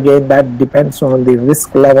criteria. Again, that depends on the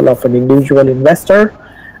risk level of an individual investor,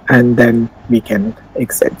 and then we can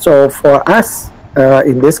exit. So for us,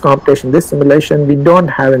 in this computation, this simulation, we don't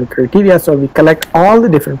have any criteria, so we collect all the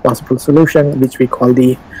different possible solutions, which we call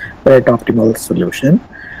the Pareto optimal solution.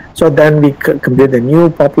 So then we complete the new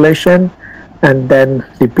population, and then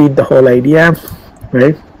repeat the whole idea,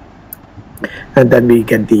 right? And then we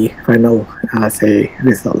get the final say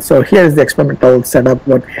result. So here is the experimental setup.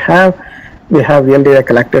 What we have real data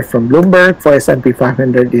collected from Bloomberg for S&P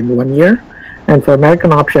 500 in 1 year, and for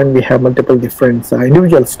American option we have multiple different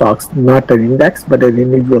individual stocks, not an index but an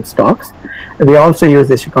individual stocks. And we also use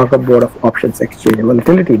the Chicago Board of Options Exchange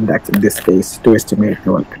volatility index in this case to estimate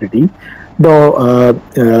the volatility. Though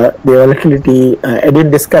the volatility, I didn't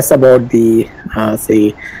discuss about the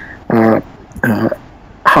say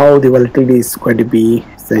how the volatility is going to be,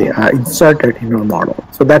 say, inserted in our model.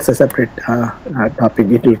 So that's a separate topic.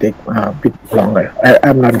 It will take a bit longer.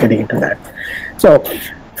 I'm not getting into that. So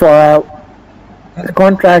for a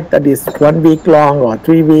contract that is 1 week long or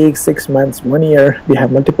 3 weeks, 6 months, 1 year, we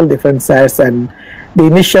have multiple different sets, and the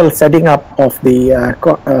initial setting up of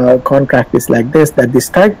the contract is like this, that the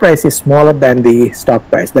strike price is smaller than the stock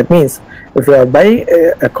price. That means if you are buying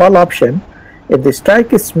a call option, if the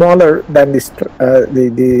strike is smaller than the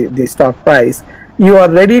stock price, you are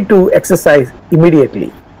ready to exercise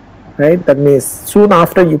immediately, right? That means soon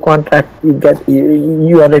after you contract,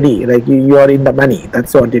 you are ready, like you are in the money.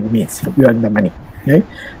 That's what it means. You are in the money, right?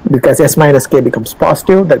 Because S minus K becomes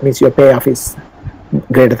positive, that means your payoff is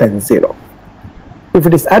greater than 0. If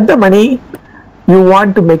it is at the money, you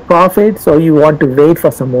want to make profit, so you want to wait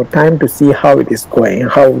for some more time to see how it is going,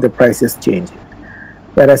 how the price is changing.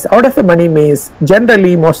 Whereas out of the money means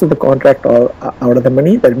generally most of the contract are out of the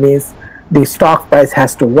money. That means the stock price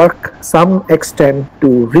has to work some extent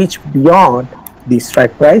to reach beyond the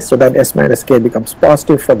strike price, so that S minus K becomes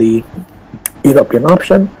positive for the European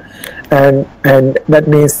option, and that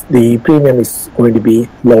means the premium is going to be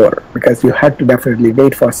lower because you have to definitely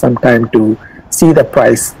wait for some time to see the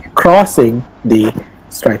price crossing the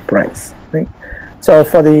strike price, right? So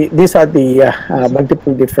for these are the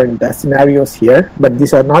multiple different scenarios here, but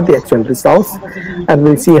these are not the actual results, and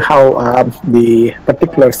we'll see how the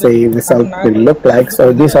particular, say, result will look like.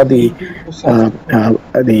 So these are the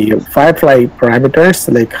Firefly parameters,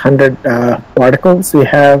 like 100 particles. We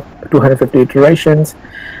have 250 iterations.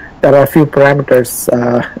 There are a few parameters,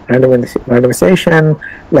 randomization,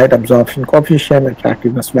 light absorption coefficient,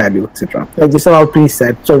 attractiveness value, etc. These are all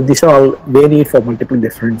preset, so these are all varied for multiple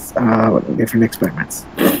different experiments.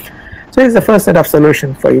 So here's the first set of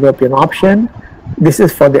solution for European option. This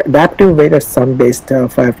is for the adaptive weighted sum based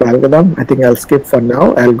Firefly algorithm. I think I'll skip for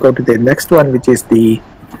now. I'll go to the next one, which is the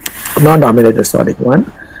non-dominated sorting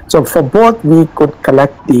one. So for both, we could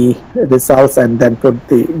collect the results and then put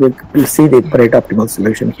we see the Pareto optimal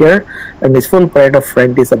solution here, and this full Pareto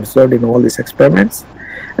friend is observed in all these experiments,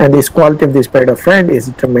 and this quality of this Pareto friend is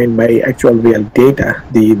determined by actual real data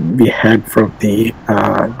we had from the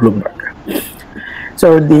Bloomberg.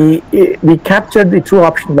 So we captured the true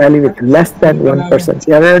option value with less than 1%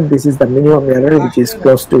 error. This is the minimum error, which is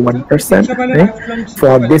close to 1%, right?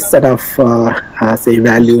 For this set of say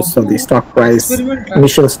values of the stock price,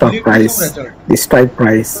 initial stock price, the strike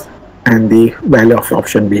price, and the value of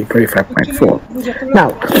option being 25.4.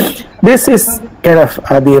 Now, this is kind of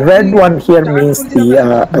the red one here means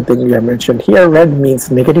the I think we have mentioned here. Red means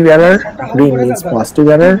negative error, green means positive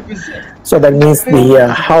error. So that means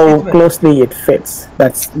the how closely it fits.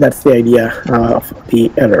 That's the idea of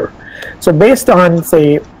the error. So based on,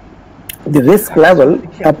 say, the risk level,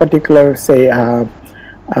 a particular, say,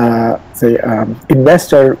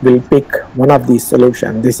 investor will pick one of these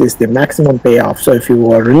solutions. This is the maximum payoff. So if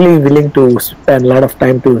you are really willing to spend a lot of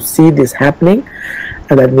time to see this happening,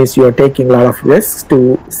 and that means you are taking a lot of risks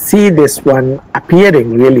to see this one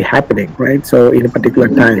appearing, really happening, right? So in a particular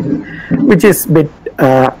time, which is a bit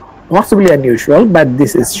possibly unusual, but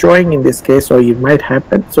this is showing in this case, so it might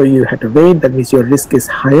happen. So you have to wait. That means your risk is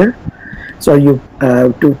higher. So you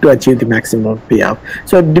to achieve the maximum payoff.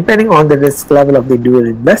 So depending on the risk level of the individual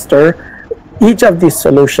investor, each of these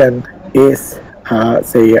solution is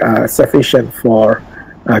say sufficient for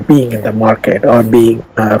being in the market, or being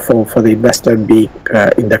for the investor being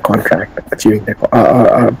in the contract, achieving the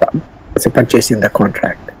purchasing the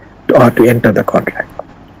contract, or to enter the contract.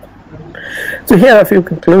 So here are a few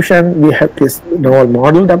conclusions. We have this novel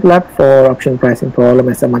model developed for option pricing problem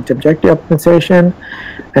as a multi-objective optimization,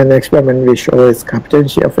 and the experiment we show is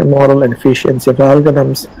competency of the model and efficiency of the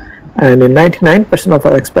algorithms. And in 99% of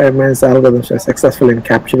our experiments, the algorithms are successful in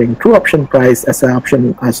capturing true option price as an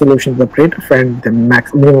option solution to the Pareto trend, the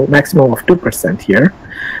maximum of 2% here.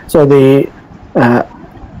 So the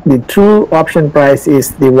true option price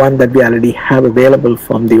is the one that we already have available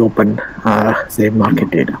from the open, say, market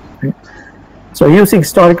data. Right? So using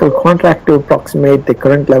historical contract to approximate the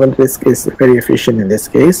current level risk is very efficient in this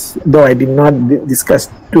case, though I did not discuss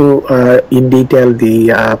in detail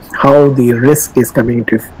the how the risk is coming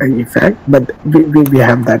into effect, but we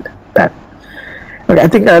have that. Okay, I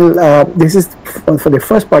think I'll this is for the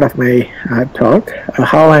first part of my talk,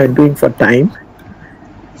 how I am doing for time.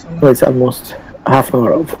 So it's almost half an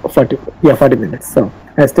hour, 40 minutes, so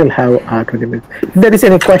I still have 20 minutes. If there is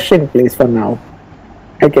any question, please, for now.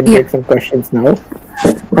 I can take some questions now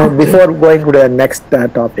before going to the next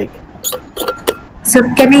topic. So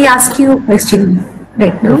can I ask you a question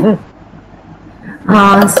right now?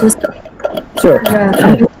 Sure.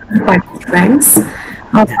 Participants.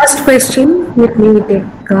 First question, let me take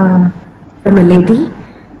from a lady.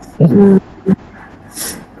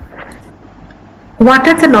 What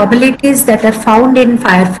are the novelties that are found in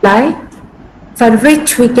Firefly for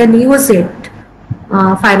which we can use it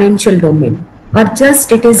financial domain? Or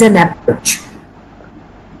just it is an approach?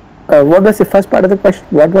 What was the first part of the question?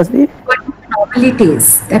 What was the? What are the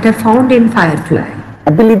novelties that are found in Firefly?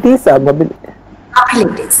 Abilities or mobility?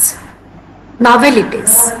 Novelties.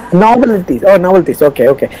 Novelities. Novelties. Oh, novelties.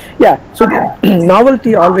 Okay. Yeah. So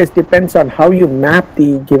novelty always depends on how you map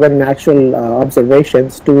the given natural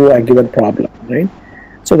observations to a given problem, right?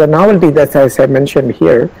 So the novelty, that, as I mentioned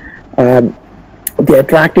here, the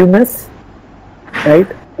attractiveness, right?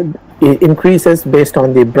 It increases based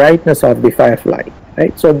on the brightness of the firefly,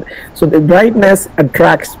 right? So the brightness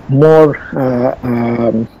attracts more,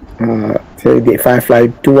 say, the firefly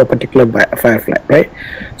to a particular firefly, right?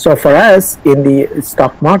 So for us in the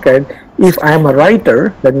stock market, if I am a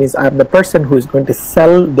writer, that means I am the person who is going to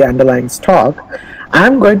sell the underlying stock,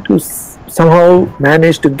 I'm going to somehow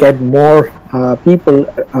manage to get more people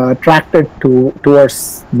attracted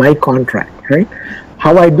towards my contract, right?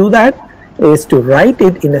 How I do that is to write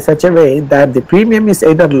it in such a way that the premium is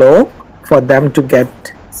either low for them to get,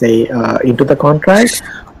 say, into the contract,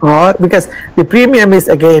 or because the premium is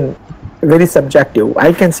again very subjective.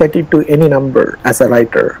 I can set it to any number as a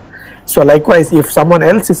writer. So likewise, if someone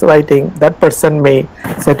else is writing, that person may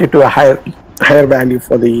set it to a higher value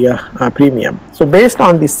for the premium. So based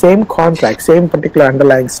on the same contract, same particular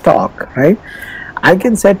underlying stock, right, I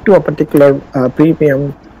can set to a particular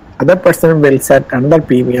premium. Other person will set another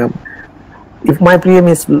premium. If my premium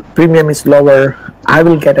is lower, I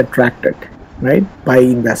will get attracted, right, by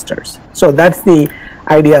investors. So that's the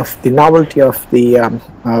idea of the novelty of the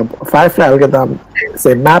Firefly algorithm,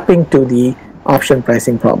 say, mapping to the option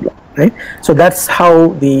pricing problem, right? So that's how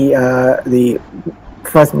the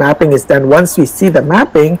first mapping is done. Once we see the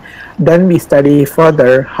mapping, then we study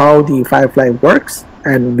further how the Firefly works,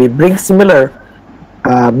 and we bring similar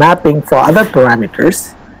mapping for other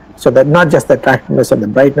parameters. So that not just the attractiveness or the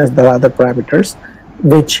brightness, there are other parameters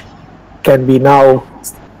which can be now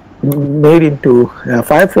made into a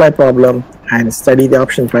Firefly problem and study the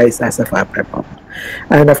option price as a Firefly problem.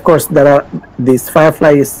 And of course, there are these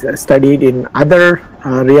Firefly is studied in other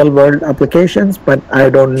real world applications, but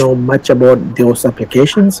I don't know much about those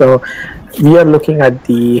applications. So we are looking at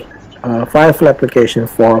the Firefly application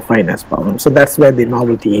for finance problems. So that's where the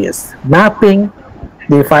novelty is. Mapping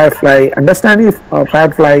the Firefly, understanding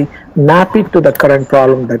Firefly, map it to the current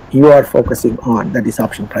problem that you are focusing on, that is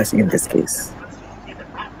option pricing in this case.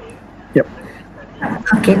 Yep.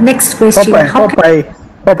 Okay, next question. Hope I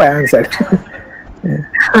answered.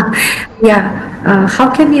 How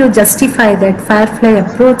can you justify that Firefly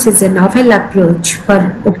approach is a novel approach for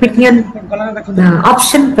opinion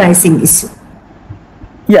option pricing issue?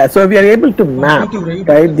 Yeah, so we are able to map,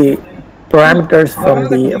 right, the parameters from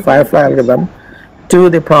the Firefly algorithm to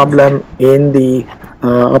the problem in the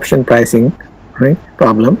option pricing, right,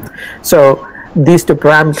 problem. So these two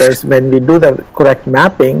parameters, when we do the correct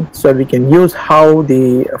mapping, so we can use how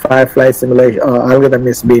the Firefly simulation algorithm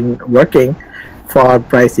has been working for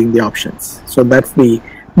pricing the options. So that's the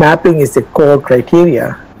mapping is the core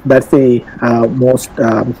criteria. That's the most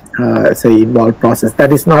say involved process.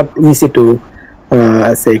 That is not easy to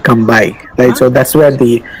say come by, right? So that's where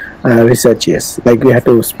the research is. Like we have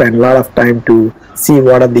to spend a lot of time to see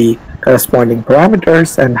what are the corresponding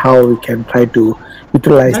parameters and how we can try to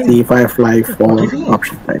utilize the Firefly for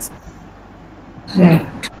option pricing. Right.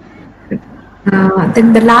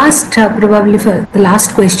 Then the last, probably for the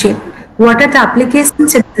last question, what are the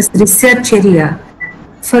applications in this research area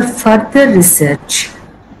for further research?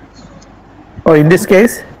 Oh, in this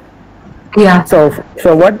case? Yeah. So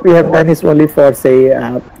what we have done is only for, say,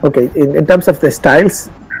 okay, in terms of the styles,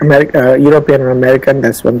 European or American,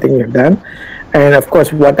 that's one thing we've done. And of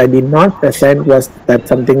course, what I did not present was that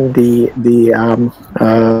something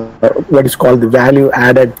what is called the value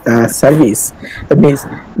added service. That means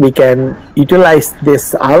we can utilize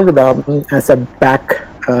this algorithm as a back,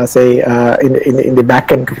 say, in the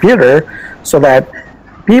backend computer, so that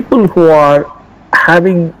people who are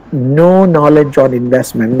having no knowledge on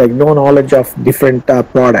investment, like no knowledge of different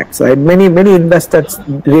products, right? Many investors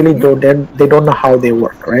really don't know how they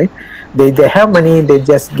work, right? They have money, they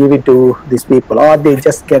just give it to these people, or they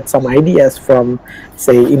just get some ideas from,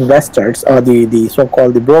 say, investors or the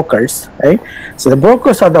so-called the brokers, right? So the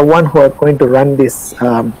brokers are the one who are going to run this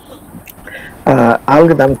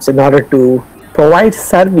algorithms in order to provide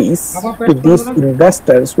service to these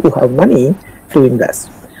investors who have money to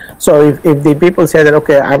invest. So if the people say that,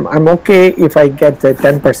 okay, I'm okay if I get a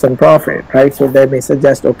 10% profit, right? So they may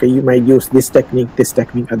suggest, okay, you might use this technique,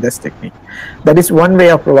 or this technique. That is one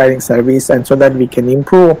way of providing service, and so that we can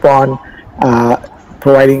improve upon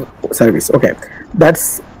providing service. Okay,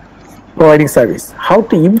 that's providing service. How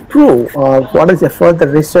to improve, or what is the further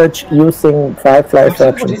research using Firefly for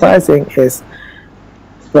option pricing is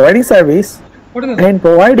providing service and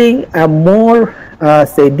providing a more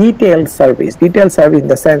say detailed service in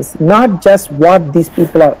the sense, not just what these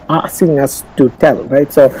people are asking us to tell,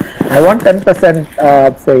 right? So I want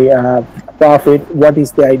 10% say profit. What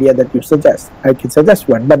is the idea that you suggest? I can suggest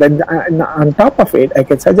one, but then on top of it, I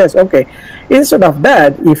can suggest, okay, instead of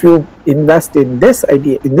that, if you invest in this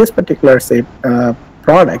idea, in this particular, say,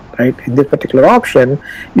 product, right, in this particular option,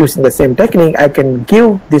 using the same technique, I can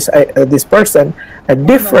give this person a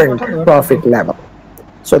different profit level.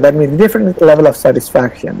 So that means different level of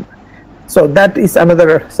satisfaction. So that is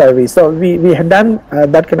another service. So we had done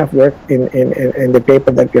that kind of work in the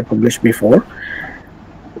paper that we had published before.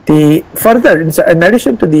 The further, in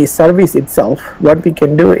addition to the service itself, what we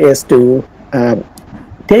can do is to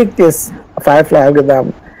take this Firefly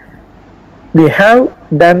algorithm. We have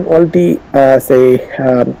done already, say,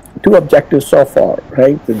 two objectives so far,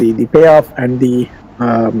 right? The payoff and the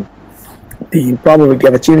probability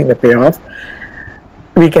of achieving the payoff.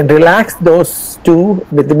 We can relax those two,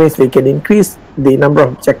 with the means we can increase the number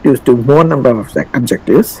of objectives to more number of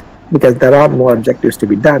objectives, because there are more objectives to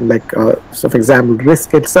be done. Like, so for example,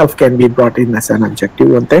 risk itself can be brought in as an objective,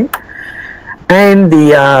 one thing. And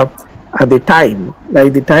the time,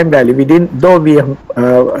 like the time value, we didn't, though we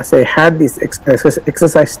say had this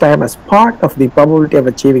exercise time as part of the probability of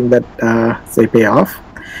achieving that say payoff,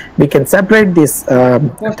 we can separate this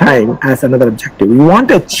time as another objective. We want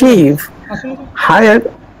to achieve higher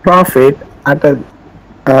profit at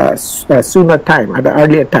a sooner time, at an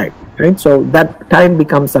earlier time, right? So that time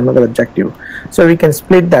becomes another objective. So we can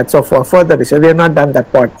split that. So for further research, we have not done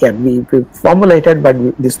that part yet. We formulated, but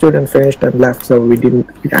the student finished and left, so I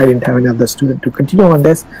didn't have another student to continue on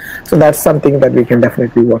this. So that's something that we can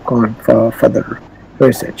definitely work on for further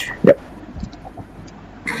research. Yep.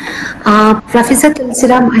 Professor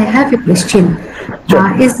Tulasiram, I have a question.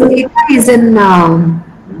 Sure. Is the data is in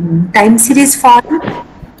time series form?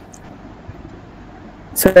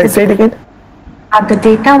 So say it again. The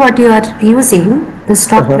data what you are using, the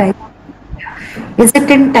stock price, is it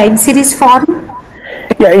in time series form?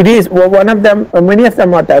 Yeah, it is. Well, one of them, many of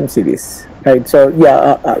them are time series, right? So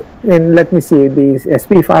yeah, and let me see, these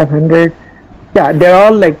SP500, yeah, they're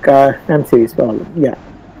all like time series for all. Yeah,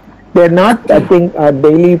 they're not, I think,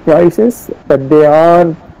 daily prices, but they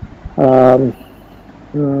are.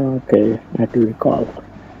 Okay, I have to recall.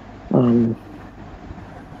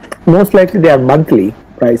 Most likely they are monthly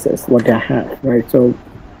prices, what I have, right? So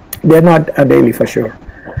they're not a daily for sure.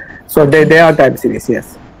 So they are time series,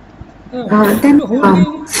 yes. Then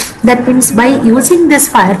that means by using this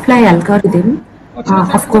Firefly algorithm,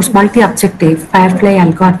 of course multi-objective Firefly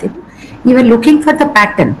algorithm, you are looking for the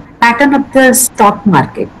pattern of the stock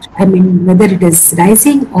market. I mean, whether it is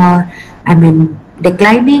rising or, I mean,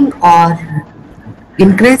 declining or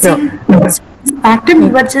increasing. No. Pattern you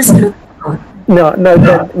were just looking for. No,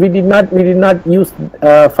 we did not use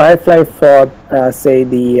Firefly for say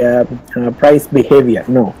the price behavior.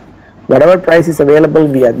 No, Whatever price is available,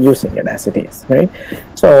 we are using it as it is, right?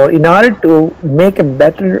 So in order to make a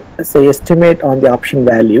better, say, estimate on the option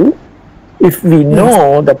value, if we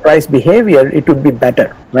know the price behavior, it would be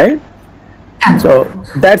better, right? So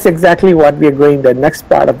that's exactly what we are going the next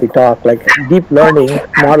part of the talk, like deep learning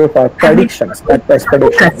model for predictions, that price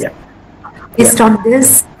prediction. Yeah. Based on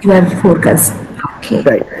this, you are forecast. Okay.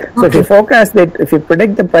 Right. So if you forecast that, if you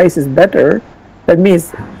predict the price is better, that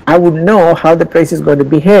means I would know how the price is going to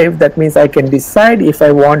behave. That means I can decide if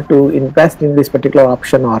I want to invest in this particular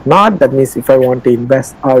option or not. That means if I want to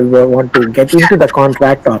invest or want to get into the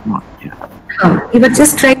contract or not. Yeah. You were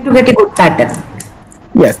just trying to get a good pattern.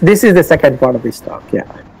 Yes, this is the second part of this talk. Yeah.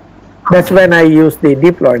 That's when I use the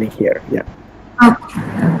deep learning here. Yeah. Okay.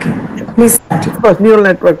 Okay. Please continue. Of course, neural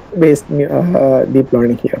network based deep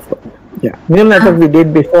learning here. Yeah, neural network we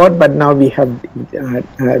did before, but now we have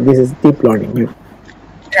this is deep learning. Yeah.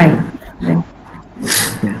 Right.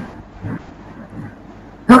 Yeah.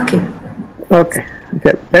 Okay. Okay.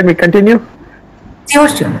 Let me continue. Sure.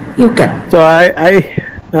 You can. So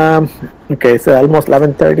okay. So almost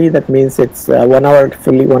 11:30. That means it's 1 hour,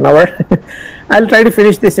 fully 1 hour. I'll try to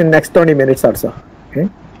finish this in next 20 minutes or so. Okay.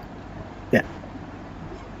 Yeah.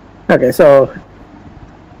 Okay. So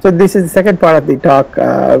this is the second part of the talk,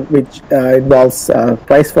 which involves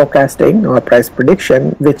price forecasting or price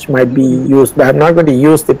prediction, which might be used. But I'm not going to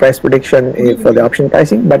use the price prediction for the option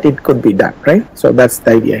pricing, but it could be done, right? So that's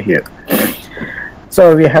the idea here.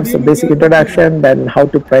 So we have some basic introduction, then how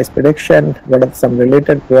to price prediction, what are some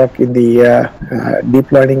related work in the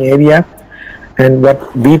deep learning area, and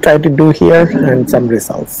what we try to do here, and some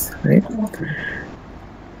results, right?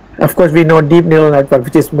 Of course, we know deep neural network,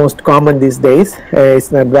 which is most common these days.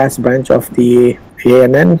 It's an advanced branch of the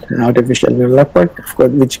ANN, artificial neural network, of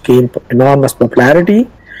course, which gained enormous popularity.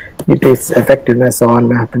 It is effectiveness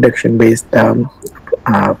on prediction-based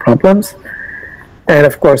problems. And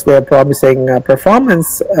of course, they are promising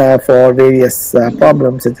performance for various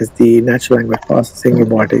problems, such as the natural language processing,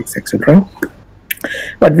 robotics, etc.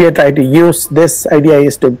 But we are trying to use this idea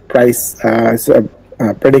is to price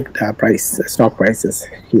predict stock prices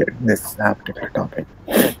here in this particular topic.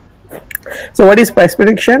 So what is price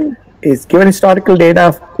prediction? Is given historical data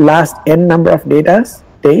of last n number of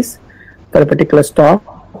days for a particular stock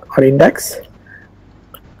or index,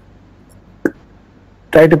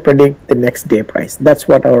 try to predict the next day price. That's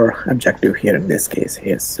what our objective here in this case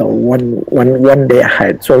is. So one day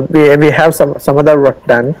ahead. So we have some other work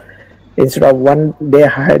done. Instead of 1 day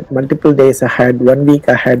ahead, multiple days ahead, 1 week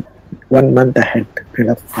ahead, 1 month ahead, kind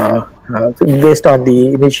of based on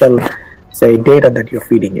the initial, say, data that you're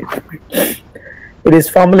feeding it. It is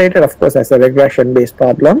formulated, of course, as a regression-based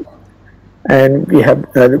problem, and we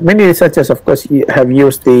have many researchers, of course, have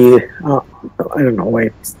used the I don't know why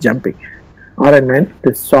it's jumping, RNN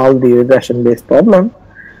to solve the regression-based problem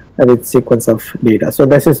with sequence of data. So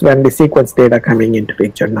this is when the sequence data coming into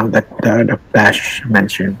picture now that Dr. Dash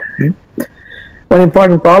mentioned. Right? One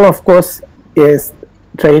important problem, of course, is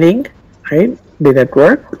training, right? The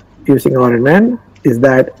network using RNN is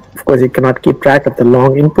that, of course, you cannot keep track of the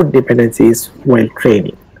long input dependencies while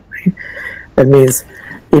training. Right? That means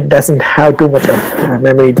it doesn't have too much of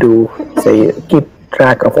memory to, say, keep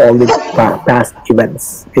track of all the past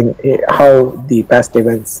events, in how the past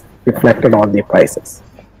events reflected on the prices.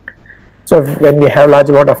 So when we have large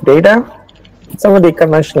amount of data, some of the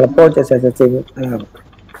conventional approaches, such as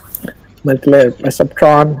multi-layer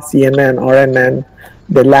perceptron, CNN, RNN,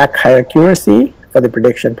 they lack high accuracy for the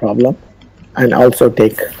prediction problem and also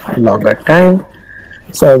take longer time.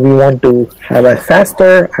 So we want to have a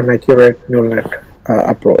faster and accurate neural net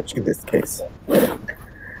approach in this case.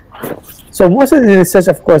 So most of the research,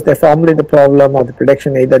 of course, they formulate the problem of the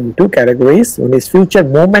prediction either in two categories. One is future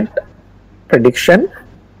movement prediction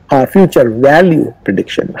or future value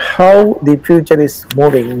prediction. How the future is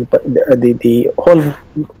moving, the whole,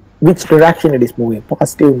 which direction it is moving,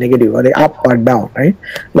 positive, negative, or up or down, right?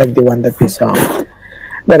 Like the one that we saw.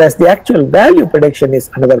 Whereas the actual value prediction is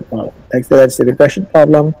another problem. Like that's the regression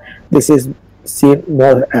problem. This is seen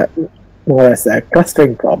more as a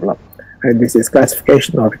clustering problem. And this is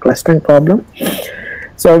classification or clustering problem.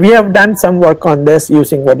 So we have done some work on this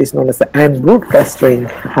using what is known as the AND root clustering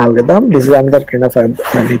algorithm. This is another kind of a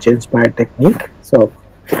nature-inspired technique. So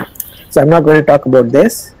I'm not going to talk about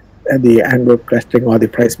this, the AND root clustering or the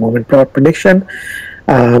price movement prediction.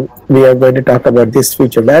 We are going to talk about this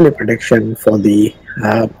future value prediction for the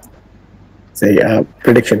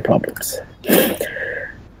prediction problems.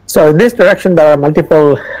 So in this direction, there are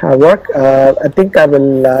multiple work. I think I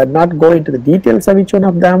will not go into the details of each one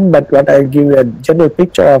of them, but what I'll give you a general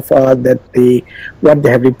picture of what they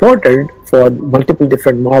have reported for multiple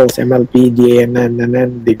different models, MLP, GANN, and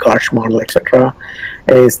then the Garch model, etc.,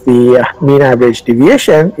 is the mean average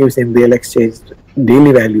deviation using real exchange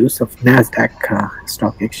daily values of NASDAQ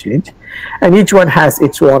stock exchange, and each one has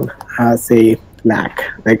its own say lag.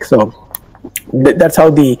 Like so, that's how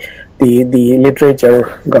the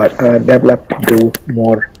literature got developed into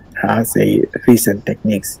more say recent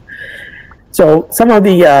techniques. So some of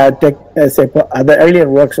the other earlier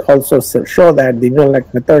works also show that the neural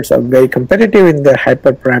net methods are very competitive in the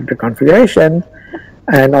hyperparameter configuration,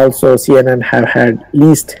 and also CNN have had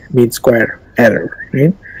least mean square error.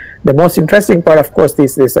 Right? The most interesting part, of course,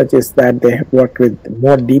 this research is that they have worked with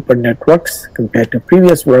more deeper networks compared to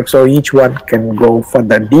previous work, so each one can go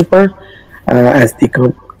further deeper as the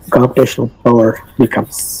computational power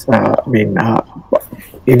becomes,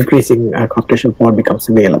 increasing computational power becomes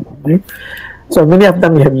available. Right? So many of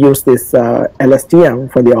them have used this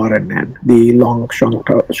LSTM for the RNN, the long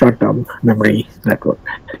short-term memory network.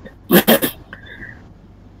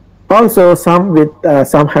 Also, some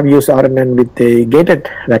have used RNN with the gated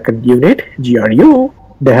record unit (GRU).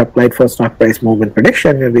 They have applied for stock price movement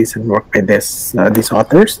prediction in recent work by these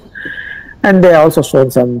authors, and they also shown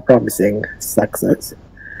some promising success.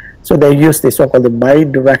 So they use the so-called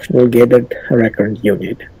bidirectional gated record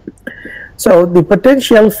unit. So the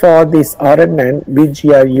potential for this RNN with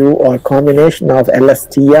GRU or combination of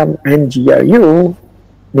LSTM and GRU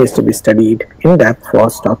needs to be studied in depth for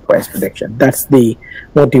stock price prediction. That's the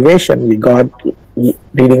motivation we got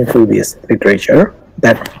reading through this literature,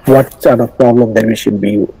 that what sort of problem that we should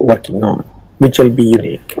be working on, which will be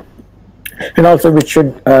unique, and also which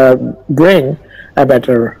should bring a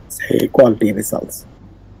better, say, quality results.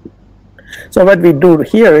 So what we do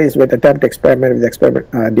here is we attempt to experiment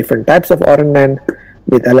with different types of RNN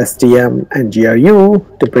with LSTM and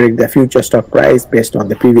GRU to predict the future stock price based on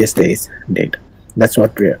the previous day's data. That's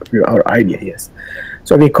what our idea is.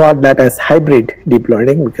 So we call that as hybrid deep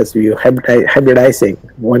learning, because we are hybridizing.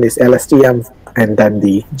 One is LSTM and then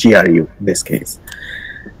the GRU in this case.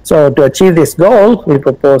 So to achieve this goal, we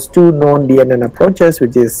propose two known DNN approaches,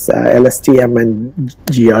 which is LSTM and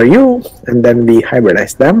GRU, and then we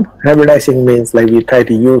hybridize them. Hybridizing means like we try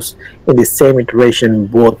to use in the same iteration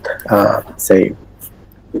both, say,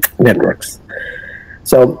 networks.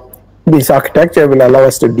 So this architecture will allow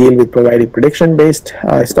us to deal with providing prediction-based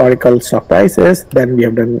historical stock prices. Then we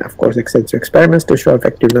have done, of course, extensive experiments to show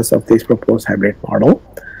effectiveness of this proposed hybrid model.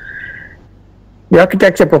 The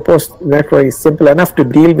architecture proposed network is simple enough to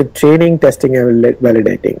deal with training, testing, and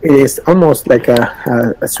validating. It is almost like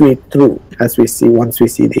a sweep through, as we see once we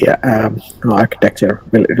see the architecture,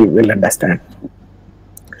 we'll understand.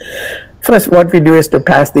 First, what we do is to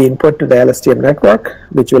pass the input to the LSTM network,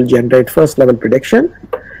 which will generate first level prediction.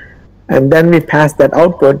 And then we pass that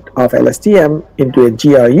output of LSTM into a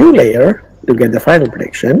GRU layer to get the final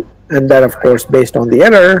prediction. And then, of course, based on the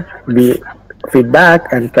error, we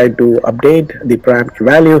feedback and try to update the parameter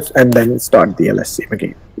values and then start the LSTM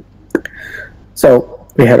again. So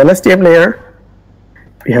we have LSTM layer,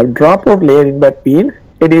 we have dropout layer in between.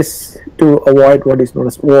 It is to avoid what is known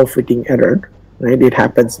as overfitting error, right? It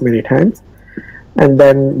happens many times, and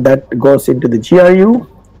then that goes into the GRU,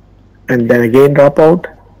 and then again dropout,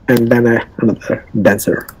 and then another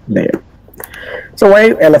denser layer. So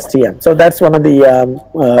why LSTM? So that's one of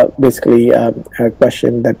the basically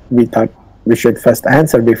question that we thought we should first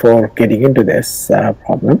answer before getting into this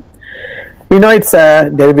problem. We know it's a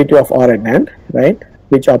derivative of RNN, right,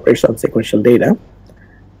 which operates on sequential data.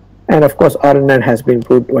 And of course, RNN has been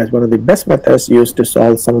proved as one of the best methods used to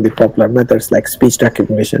solve some of the popular methods like speech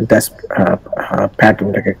recognition, test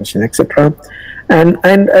pattern recognition, etc. And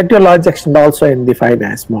to a large extent also in the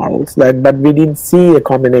finance models. But we didn't see a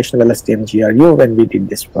combination of LSTM and GRU when we did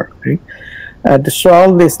this work, right? To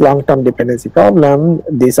solve this long-term dependency problem,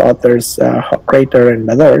 these authors, Crater and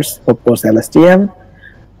others, propose LSTM,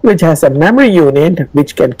 which has a memory unit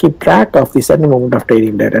which can keep track of the certain amount of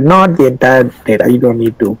training data, not the entire data. You don't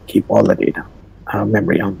need to keep all the data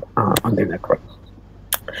memory on the network.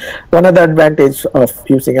 One other advantage of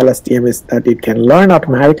using LSTM is that it can learn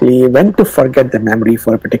automatically when to forget the memory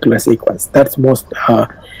for a particular sequence. That's most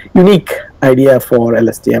unique idea for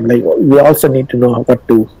LSTM. Like, we also need to know what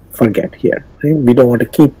to forget here. Right? We don't want to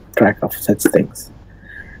keep track of such things.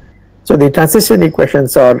 So the transition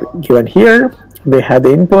equations are given here. We have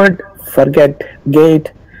the input, forget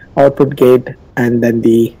gate, output gate, and then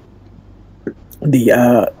the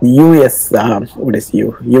U is what is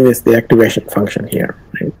U? U is the activation function here.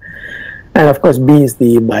 Right? And of course, B is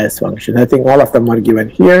the bias function. I think all of them are given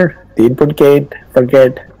here. The input gate,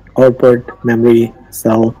 forget, output, memory,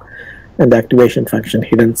 cell, and the activation function,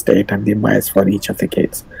 hidden state, and the bias for each of the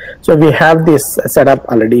gates. So we have this set up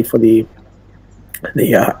already for the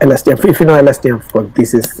LSTM. If you know LSTM,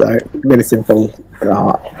 this is a very simple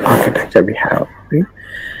architecture we have. Right?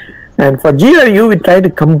 And for GRU, we try to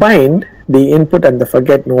combine the input and the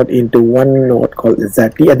forget node into one node called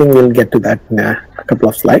ZT. I think we'll get to that in a couple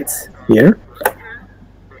of slides here.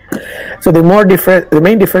 So the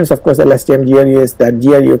main difference, of course, LSTM GRU is that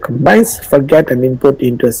GRU combines forget and input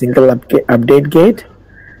into a single update gate.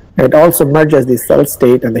 It also merges the cell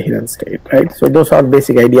state and the hidden state, right? So those are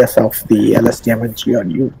basic ideas of the LSTM and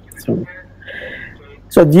GRU.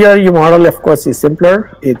 So GRU model, of course, is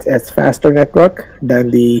simpler. It's a faster network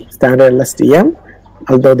than the standard LSTM,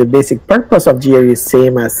 although the basic purpose of GRU is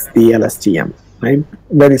same as the LSTM, right?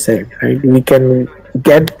 Very same, right? We can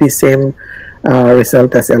get the same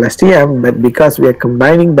result as LSTM, but because we are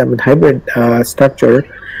combining them in hybrid structure,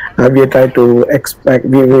 we try to expect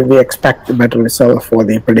we expect a better result for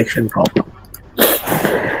the prediction problem.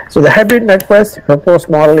 So the hybrid network's proposed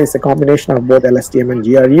model is a combination of both LSTM and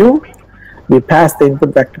GRU. We pass the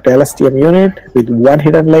input vector to LSTM unit with one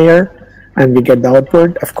hidden layer, and we get the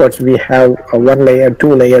output. Of course, we have a 1 layer,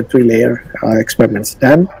 2 layer, 3 layer experiments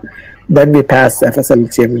done. Then we pass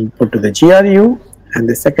FSLTM input to the GRU, and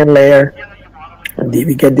the second layer,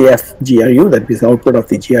 we get the FGRU, that is the output of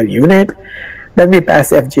the GRU unit. Then we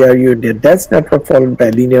pass FGRU into a dense network followed by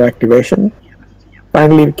linear activation.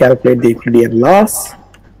 Finally, we calculate the Euclidean loss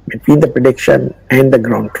between the prediction and the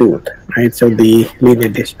ground truth, right? So the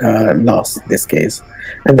linear loss in this case.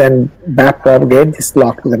 And then back propagate this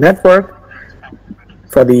lock to the network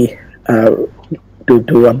for the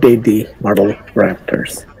to update the model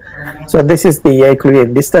parameters. So this is the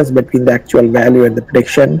Euclidean distance between the actual value and the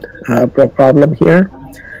prediction problem here.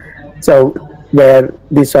 So where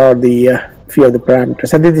these are the few of the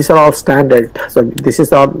parameters, and these are all standard. So this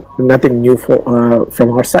is all nothing new for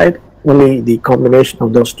from our side. Only the combination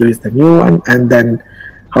of those two is the new one, and then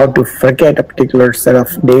how to forget a particular set of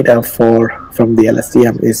data from the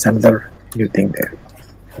LSTM is another new thing there.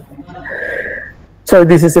 So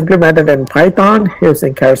this is implemented in Python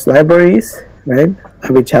using Keras libraries, right,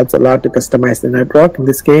 which helps a lot to customize the network. In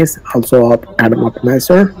this case, also Atom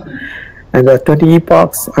Optimizer. And there are 20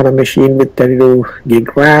 epochs on a machine with 32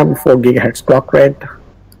 gig RAM, 4 gigahertz clock rate.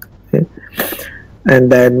 Okay. And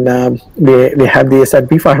then we have the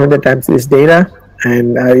S&P 500 times this data,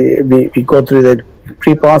 and we go through the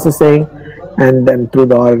pre-processing, and then through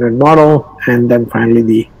the ordinate model, and then finally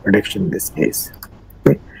the prediction in this case.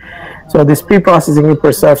 Okay. So this pre-processing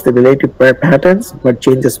preserves the relative pair patterns, but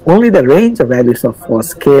changes only the range of values for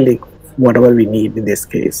scaling whatever we need in this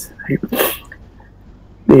case. Right?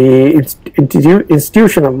 The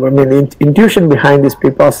intuition behind this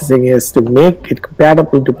pre-processing is to make it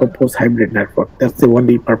compatible to proposed hybrid network. That's the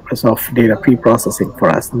only purpose of data pre-processing for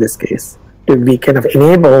us in this case. We kind of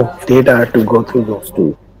enable data to go through those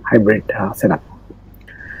two hybrid setup.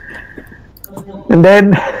 And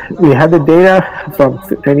then we have the data from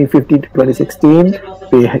 2015 to 2016.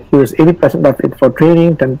 We use 80% of it for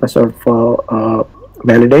training, 10% for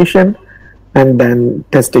validation, and then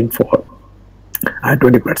testing for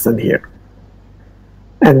 20% here.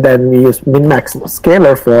 And then we use min-maximum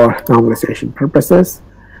scalar for normalization purposes.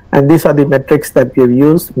 And these are the metrics that we've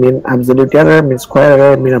used: mean absolute error, mean square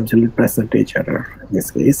error, mean absolute percentage error, in this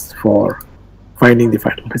case, for finding the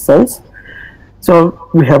final results. So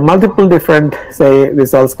we have multiple different, say,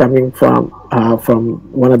 results coming from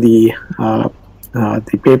one of the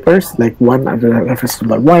papers, like one under reference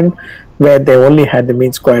number 1, where they only had the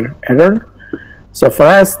mean square error. So for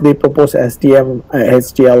us, the proposed HDL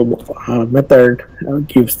method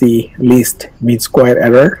gives the least mean square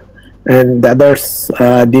error, and the others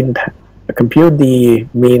didn't compute the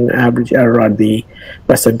mean average error or the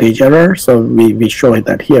percentage error. So we show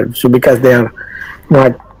that here. So because they are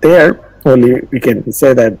not there, only we can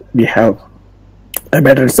say that we have a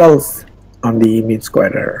better results on the mean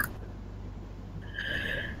square error.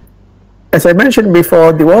 As I mentioned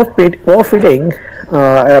before, the overfitting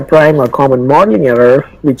a prime or common modeling error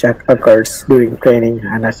which occurs during training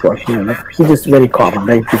and networking. It is very common,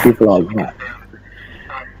 right? People all know.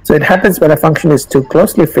 So it happens when a function is too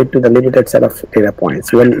closely fit to the limited set of data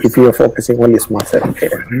points. Well, if you are focusing only small set of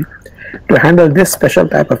data. Right? To handle this special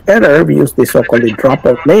type of error, we use the so-called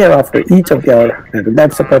dropout layer after each of the other.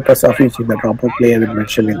 That's the purpose of using the dropout layer I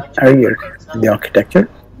mentioned earlier in the architecture.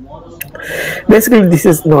 Basically, this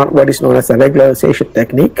is not what is known as a regularization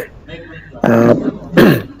technique.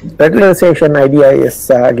 Regularization idea is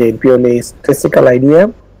again purely statistical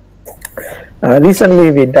idea.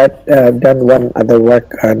 Recently, we done one other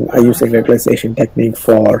work on using regularization technique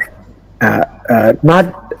for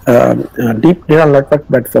not deep neural network,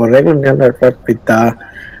 but for regular neural network with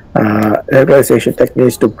regularization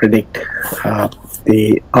techniques to predict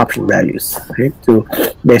the option values, right? To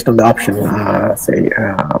based on the option,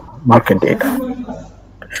 market data.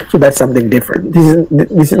 So that's something different.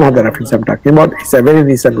 This is not the reference I'm talking about. It's a very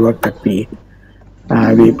recent work that we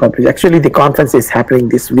published. Actually, the conference is happening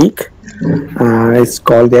this week. It's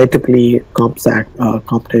called the IEEE CompSAC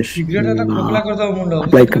competition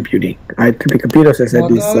applied computing. IEEE Computer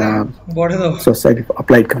Society is Society for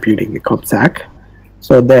Applied Computing, the CompSAC.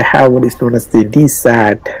 So they have what is known as the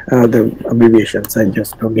DSAT, the abbreviations I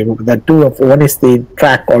just don't remember. That two of one is the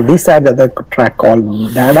track called DSAT, the other track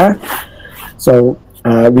called data. So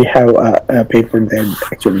we have a paper there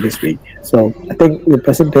actually this week. So I think the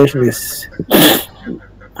presentation is,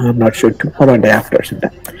 I'm not sure, tomorrow or day after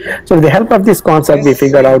sometime. So with the help of this concept, we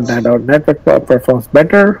figured out that our network performs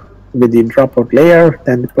better with the dropout layer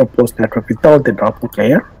than the proposed network without the dropout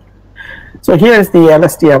layer. So here is the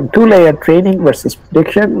LSTM two-layer training versus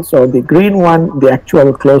prediction. So the green one, the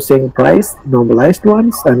actual closing price, normalized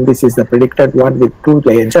ones, and this is the predicted one with two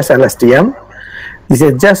layers, just LSTM. This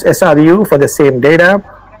is just SRU for the same data,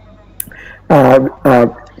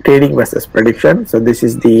 trading versus prediction. So this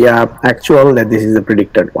is the actual, and this is the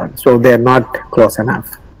predicted one. So they're not close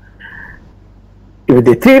enough. With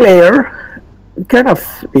the three-layer, kind of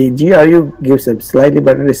the GRU gives a slightly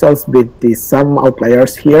better results with the some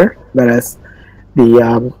outliers here, whereas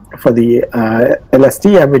the for the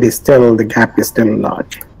LSTM, it is still, the gap is still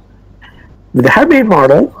large. With the hybrid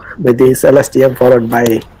model, with this LSTM followed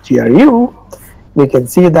by GRU, we can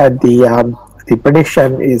see that the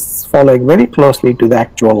prediction is following very closely to the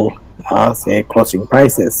actual say closing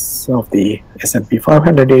prices of the S&P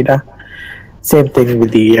 500 data. Same thing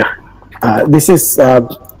with the this is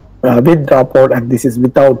with dropout and this is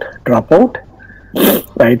without dropout,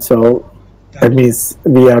 right? So that means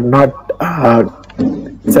we are not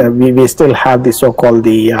so we still have the so-called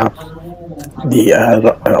the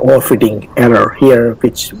overfitting error here,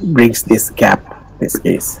 which brings this gap in this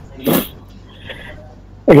case.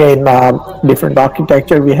 Again, different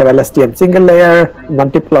architecture. We have LSTM single layer,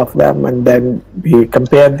 multiple of them, and then we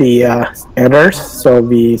compare the errors. So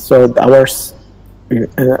we showed ours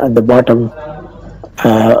at the bottom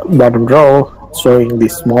row, showing the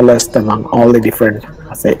smallest among all the different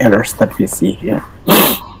say errors that we see here.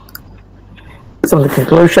 Some of the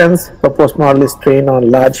conclusions: proposed model is trained on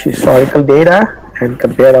large historical data and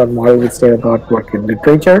compared on model with state-of-the-art work in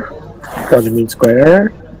literature for the mean square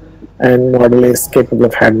error. And model is capable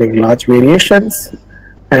of handling large variations.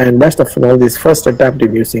 And best of all, this first attempt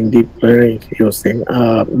in using deep learning using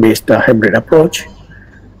based hybrid approach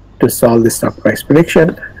to solve the stock price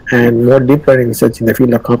prediction. And more deep learning research in the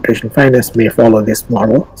field of computational finance may follow this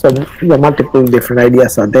model. So the multiple different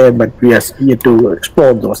ideas are there, but we are here to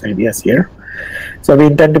explore those ideas here. So we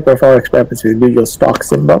intend to perform experiments with visual stock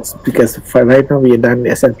symbols, because for right now we have done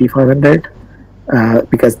S&P 500.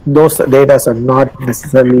 Because those data are not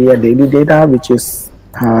necessarily a daily data, which is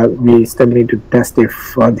we still need to test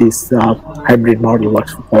if this hybrid model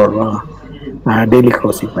works for daily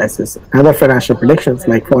closing prices. Other financial predictions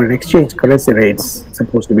like foreign exchange currency rates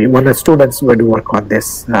supposed to be one of the students going to work on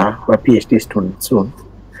this, a PhD student soon.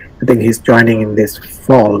 I think he's joining in this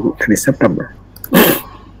fall, that is September.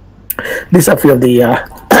 These are a few of the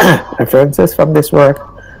references from this work.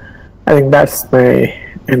 I think that's my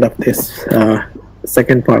end of this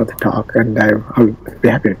second part of the talk, and I'll be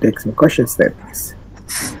happy to take some questions there, please.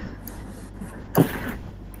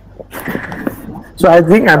 So I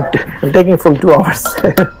think I'm taking full 2 hours.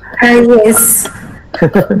 Yes,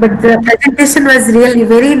 but the presentation was really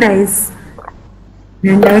very nice,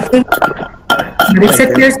 and I think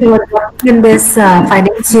researchers who are working in this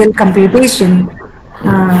financial computation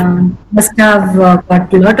must have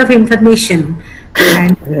got a lot of information,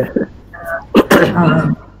 and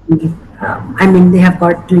I mean, they have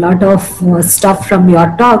got a lot of stuff from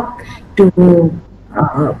your talk to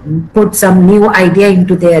put some new idea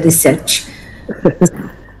into their research.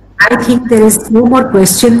 I think there is no more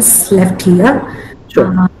questions left here.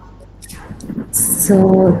 Sure.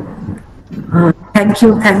 So thank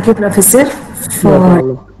you, Professor,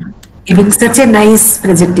 for giving such a nice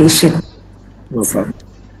presentation. No problem.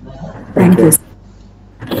 Thank you.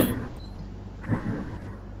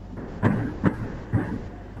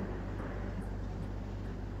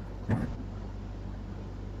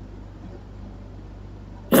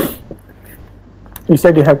 You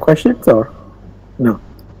said you have questions or no?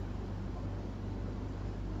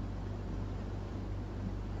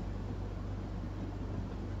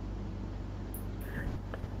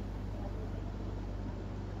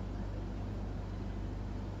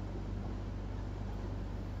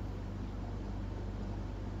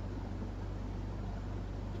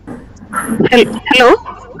 Hello.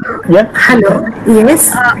 Yeah. Hello.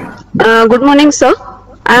 Yes. Good morning, sir.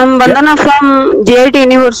 I am Vandana from JIT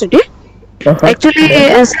University. Actually,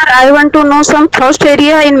 sir, I want to know some first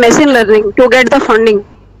area in machine learning to get the funding.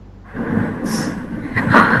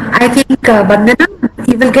 I think Bandana,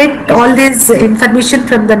 you will get all this information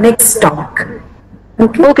from the next talk.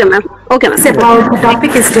 Okay. Okay, ma'am. Okay, ma'am. It's about the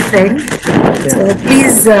topic is different. So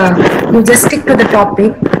please, you just stick to the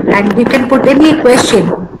topic, and you can put any question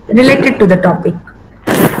related to the topic.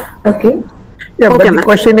 Okay. Yeah, Okay, but the ma'am.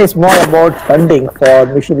 question is more about funding for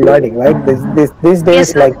machine learning, right? These days,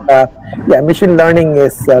 Yes, sir. machine learning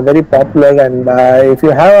is very popular, and if you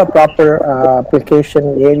have a proper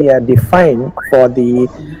application area defined for the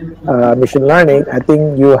machine learning, I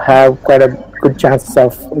think you have quite a good chances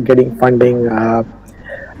of getting funding.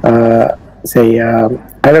 I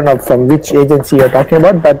don't know from which agency you're talking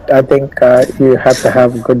about, but I think you have to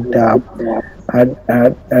have good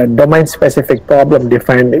domain-specific problem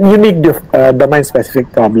defined, unique domain-specific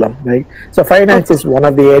problem, right? So finance is one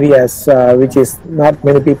of the areas which is not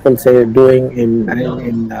many people say doing in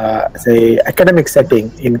say academic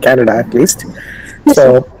setting in Canada at least.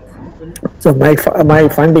 So my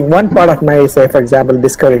funding, one part of my, say for example,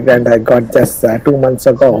 discovery grant I got just 2 months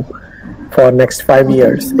ago for next 5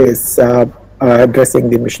 years is addressing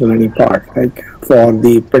the machine learning part, like for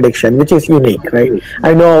the prediction, which is unique, right?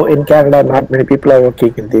 I know in Canada not many people are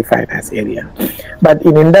working in the finance area, but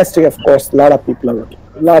in industry, of course, a lot of people are working.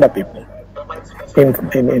 A lot of people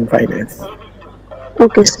in finance.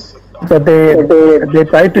 Okay, sir. So they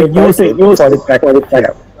try to use it for the practice.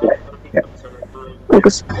 Yeah. Okay,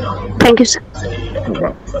 sir. Thank you, sir. No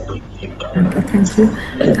problem. Okay, thank you.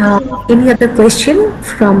 Any other question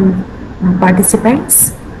from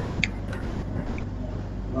participants?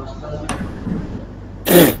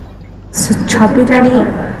 So Chabi Rani,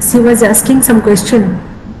 she was asking some question.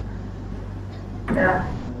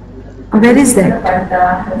 Where is that?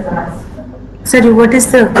 Sorry, what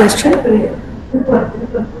is the question?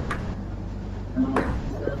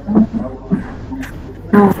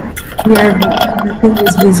 No, nothing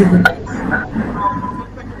is visible.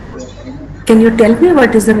 Can you tell me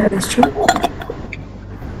what is the question?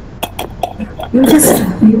 You just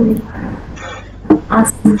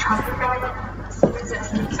ask me.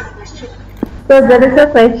 So there is a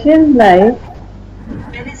question like,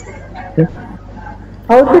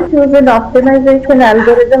 how to choose an optimization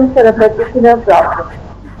algorithm for a particular problem?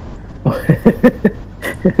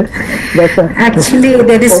 Actually,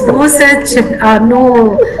 there is no such,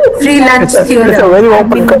 no free lunch theorem. It's a very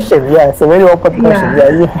open question. Yeah, it's a very open question.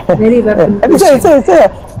 Yeah. Very open question. It's a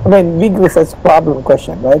big research problem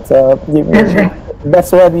question, right? So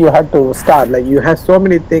that's where you have to start. Like you have so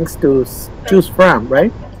many things to choose from,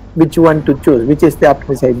 right? Which one to choose? Which is the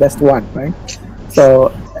optimization best one, right?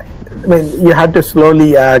 So, you have to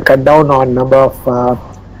slowly cut down on number of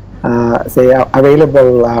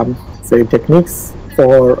available say techniques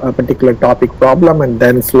for a particular topic problem, and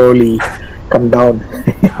then slowly come down.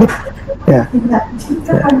 Yeah.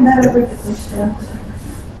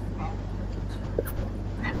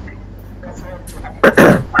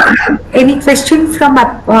 Any question from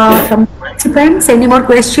participants? Any more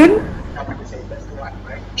question?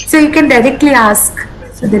 So you can directly ask.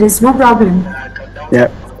 So there is no problem. Yeah.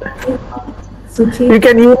 You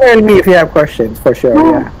can email me if you have questions, for sure.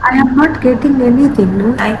 No, Yeah. I am not getting anything.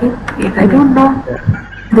 No, I don't know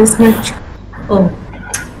this much. Oh,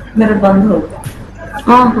 मेरा बंद हो गया.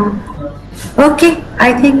 Okay,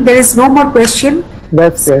 I think there is no more question.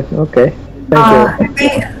 That's good. Okay. Thank you.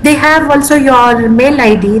 They have also your mail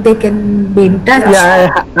ID. They can be in touch.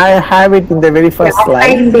 Yeah, I have it in the very first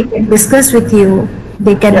slide. They can discuss with you.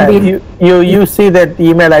 They can be. You see that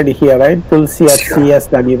email ID here, right?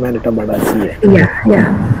 tulsi@cs.manitoba.ca. Yeah.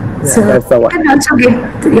 So that's the one. you can also get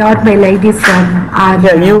your mail ID from our.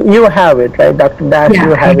 Yeah, you have it, right, Dr. Dash? Yeah,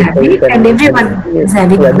 you have I have it, and everyone is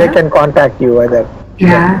having it. They can contact you either.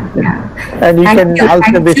 Yeah. And you Thank can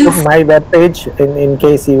also thank visit you. my webpage in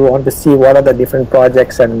case you want to see what are the different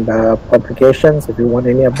projects and publications. If you want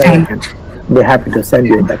any of them, I can be happy to send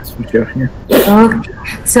you that. Sure. Yeah. Okay.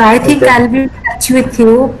 So I think I'll be in touch with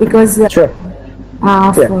you because Sure.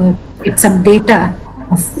 for get some data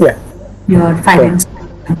of your finance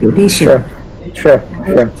computation. Sure.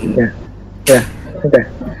 Yeah. Okay.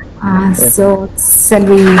 So shall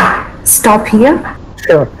we stop here?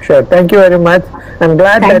 Sure. Thank you very much. I'm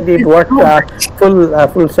glad Thank that it you worked so much.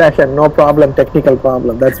 full session. No problem, technical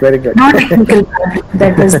problem. That's very good. No technical problem.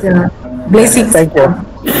 That was the blessing. Thank you.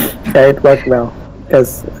 Yeah, it worked well.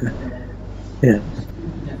 Yes. Yeah.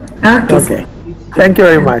 Okay. Thank you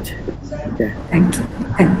very much. Okay. Thank you.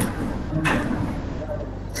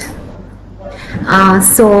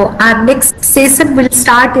 So our next session will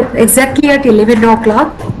start exactly at 11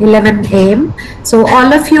 o'clock, 11 a.m. So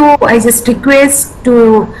all of you, I just request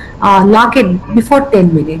to log in before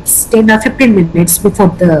 10 minutes, 10 or 15 minutes before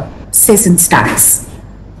the session starts.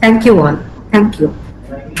 Thank you all. Thank you.